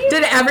giner.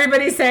 did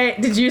everybody say,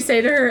 did you say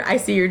to her, I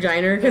see your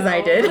giner? Because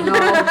I did. No.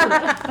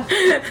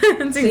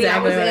 That's See, I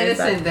exactly was what I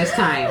innocent said. this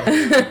time.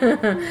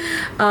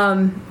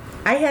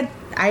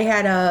 I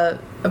had a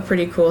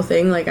pretty cool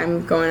thing. Like,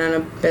 I'm going on a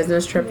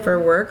business trip for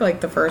work, like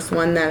the first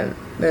one that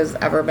has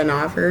ever been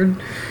offered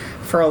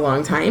for a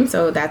long time.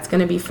 So that's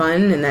going to be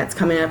fun, and that's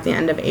coming up the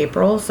end of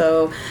April.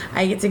 So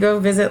I get to go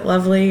visit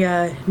lovely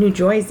New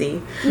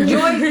Jersey.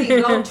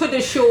 Joycey, go to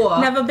the shore.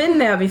 Never been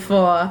there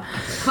before.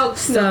 Hug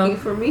Snooki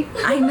for me.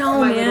 I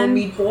know, My little man.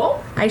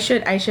 meatball. I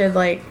should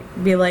like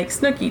be like,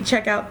 Snooki,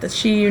 check out the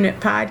She Unit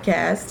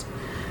podcast.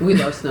 We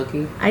love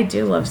Snooki. I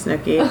do love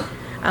Snooki.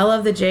 I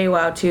love the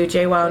JWoww too.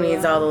 JWoww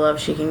needs Yeah. all the love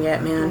she can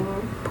get, man.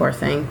 Poor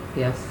thing.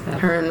 Yes.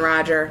 Her and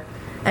Roger.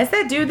 That's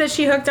that dude that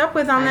she hooked up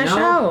with on I that know.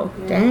 show.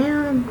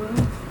 Damn.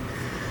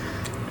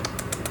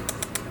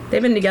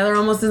 They've been together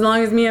almost as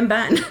long as me and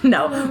Ben.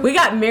 No, we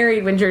got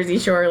married when Jersey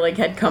Shore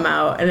had come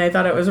out, and I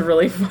thought it was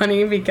really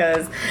funny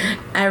because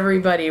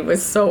everybody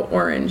was so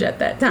orange at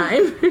that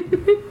time.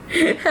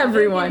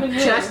 Everyone.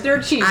 Chester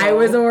Cheeto. I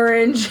was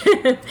orange.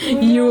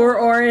 You were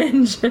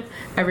orange.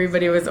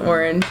 Everybody was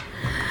orange.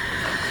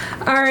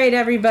 All right,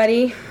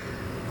 everybody.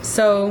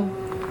 So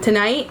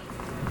tonight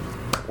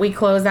we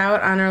close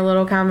out on our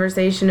little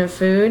conversation of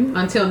food.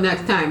 Until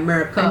next time,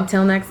 America.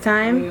 Until next We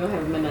time, will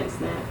have a midnight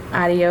snack.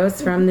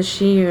 adios from the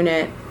She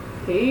Unit.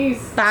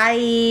 Peace.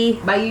 Bye.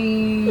 Bye.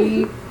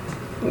 Yay,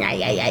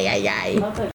 yay, yay, yay, yay. Love it.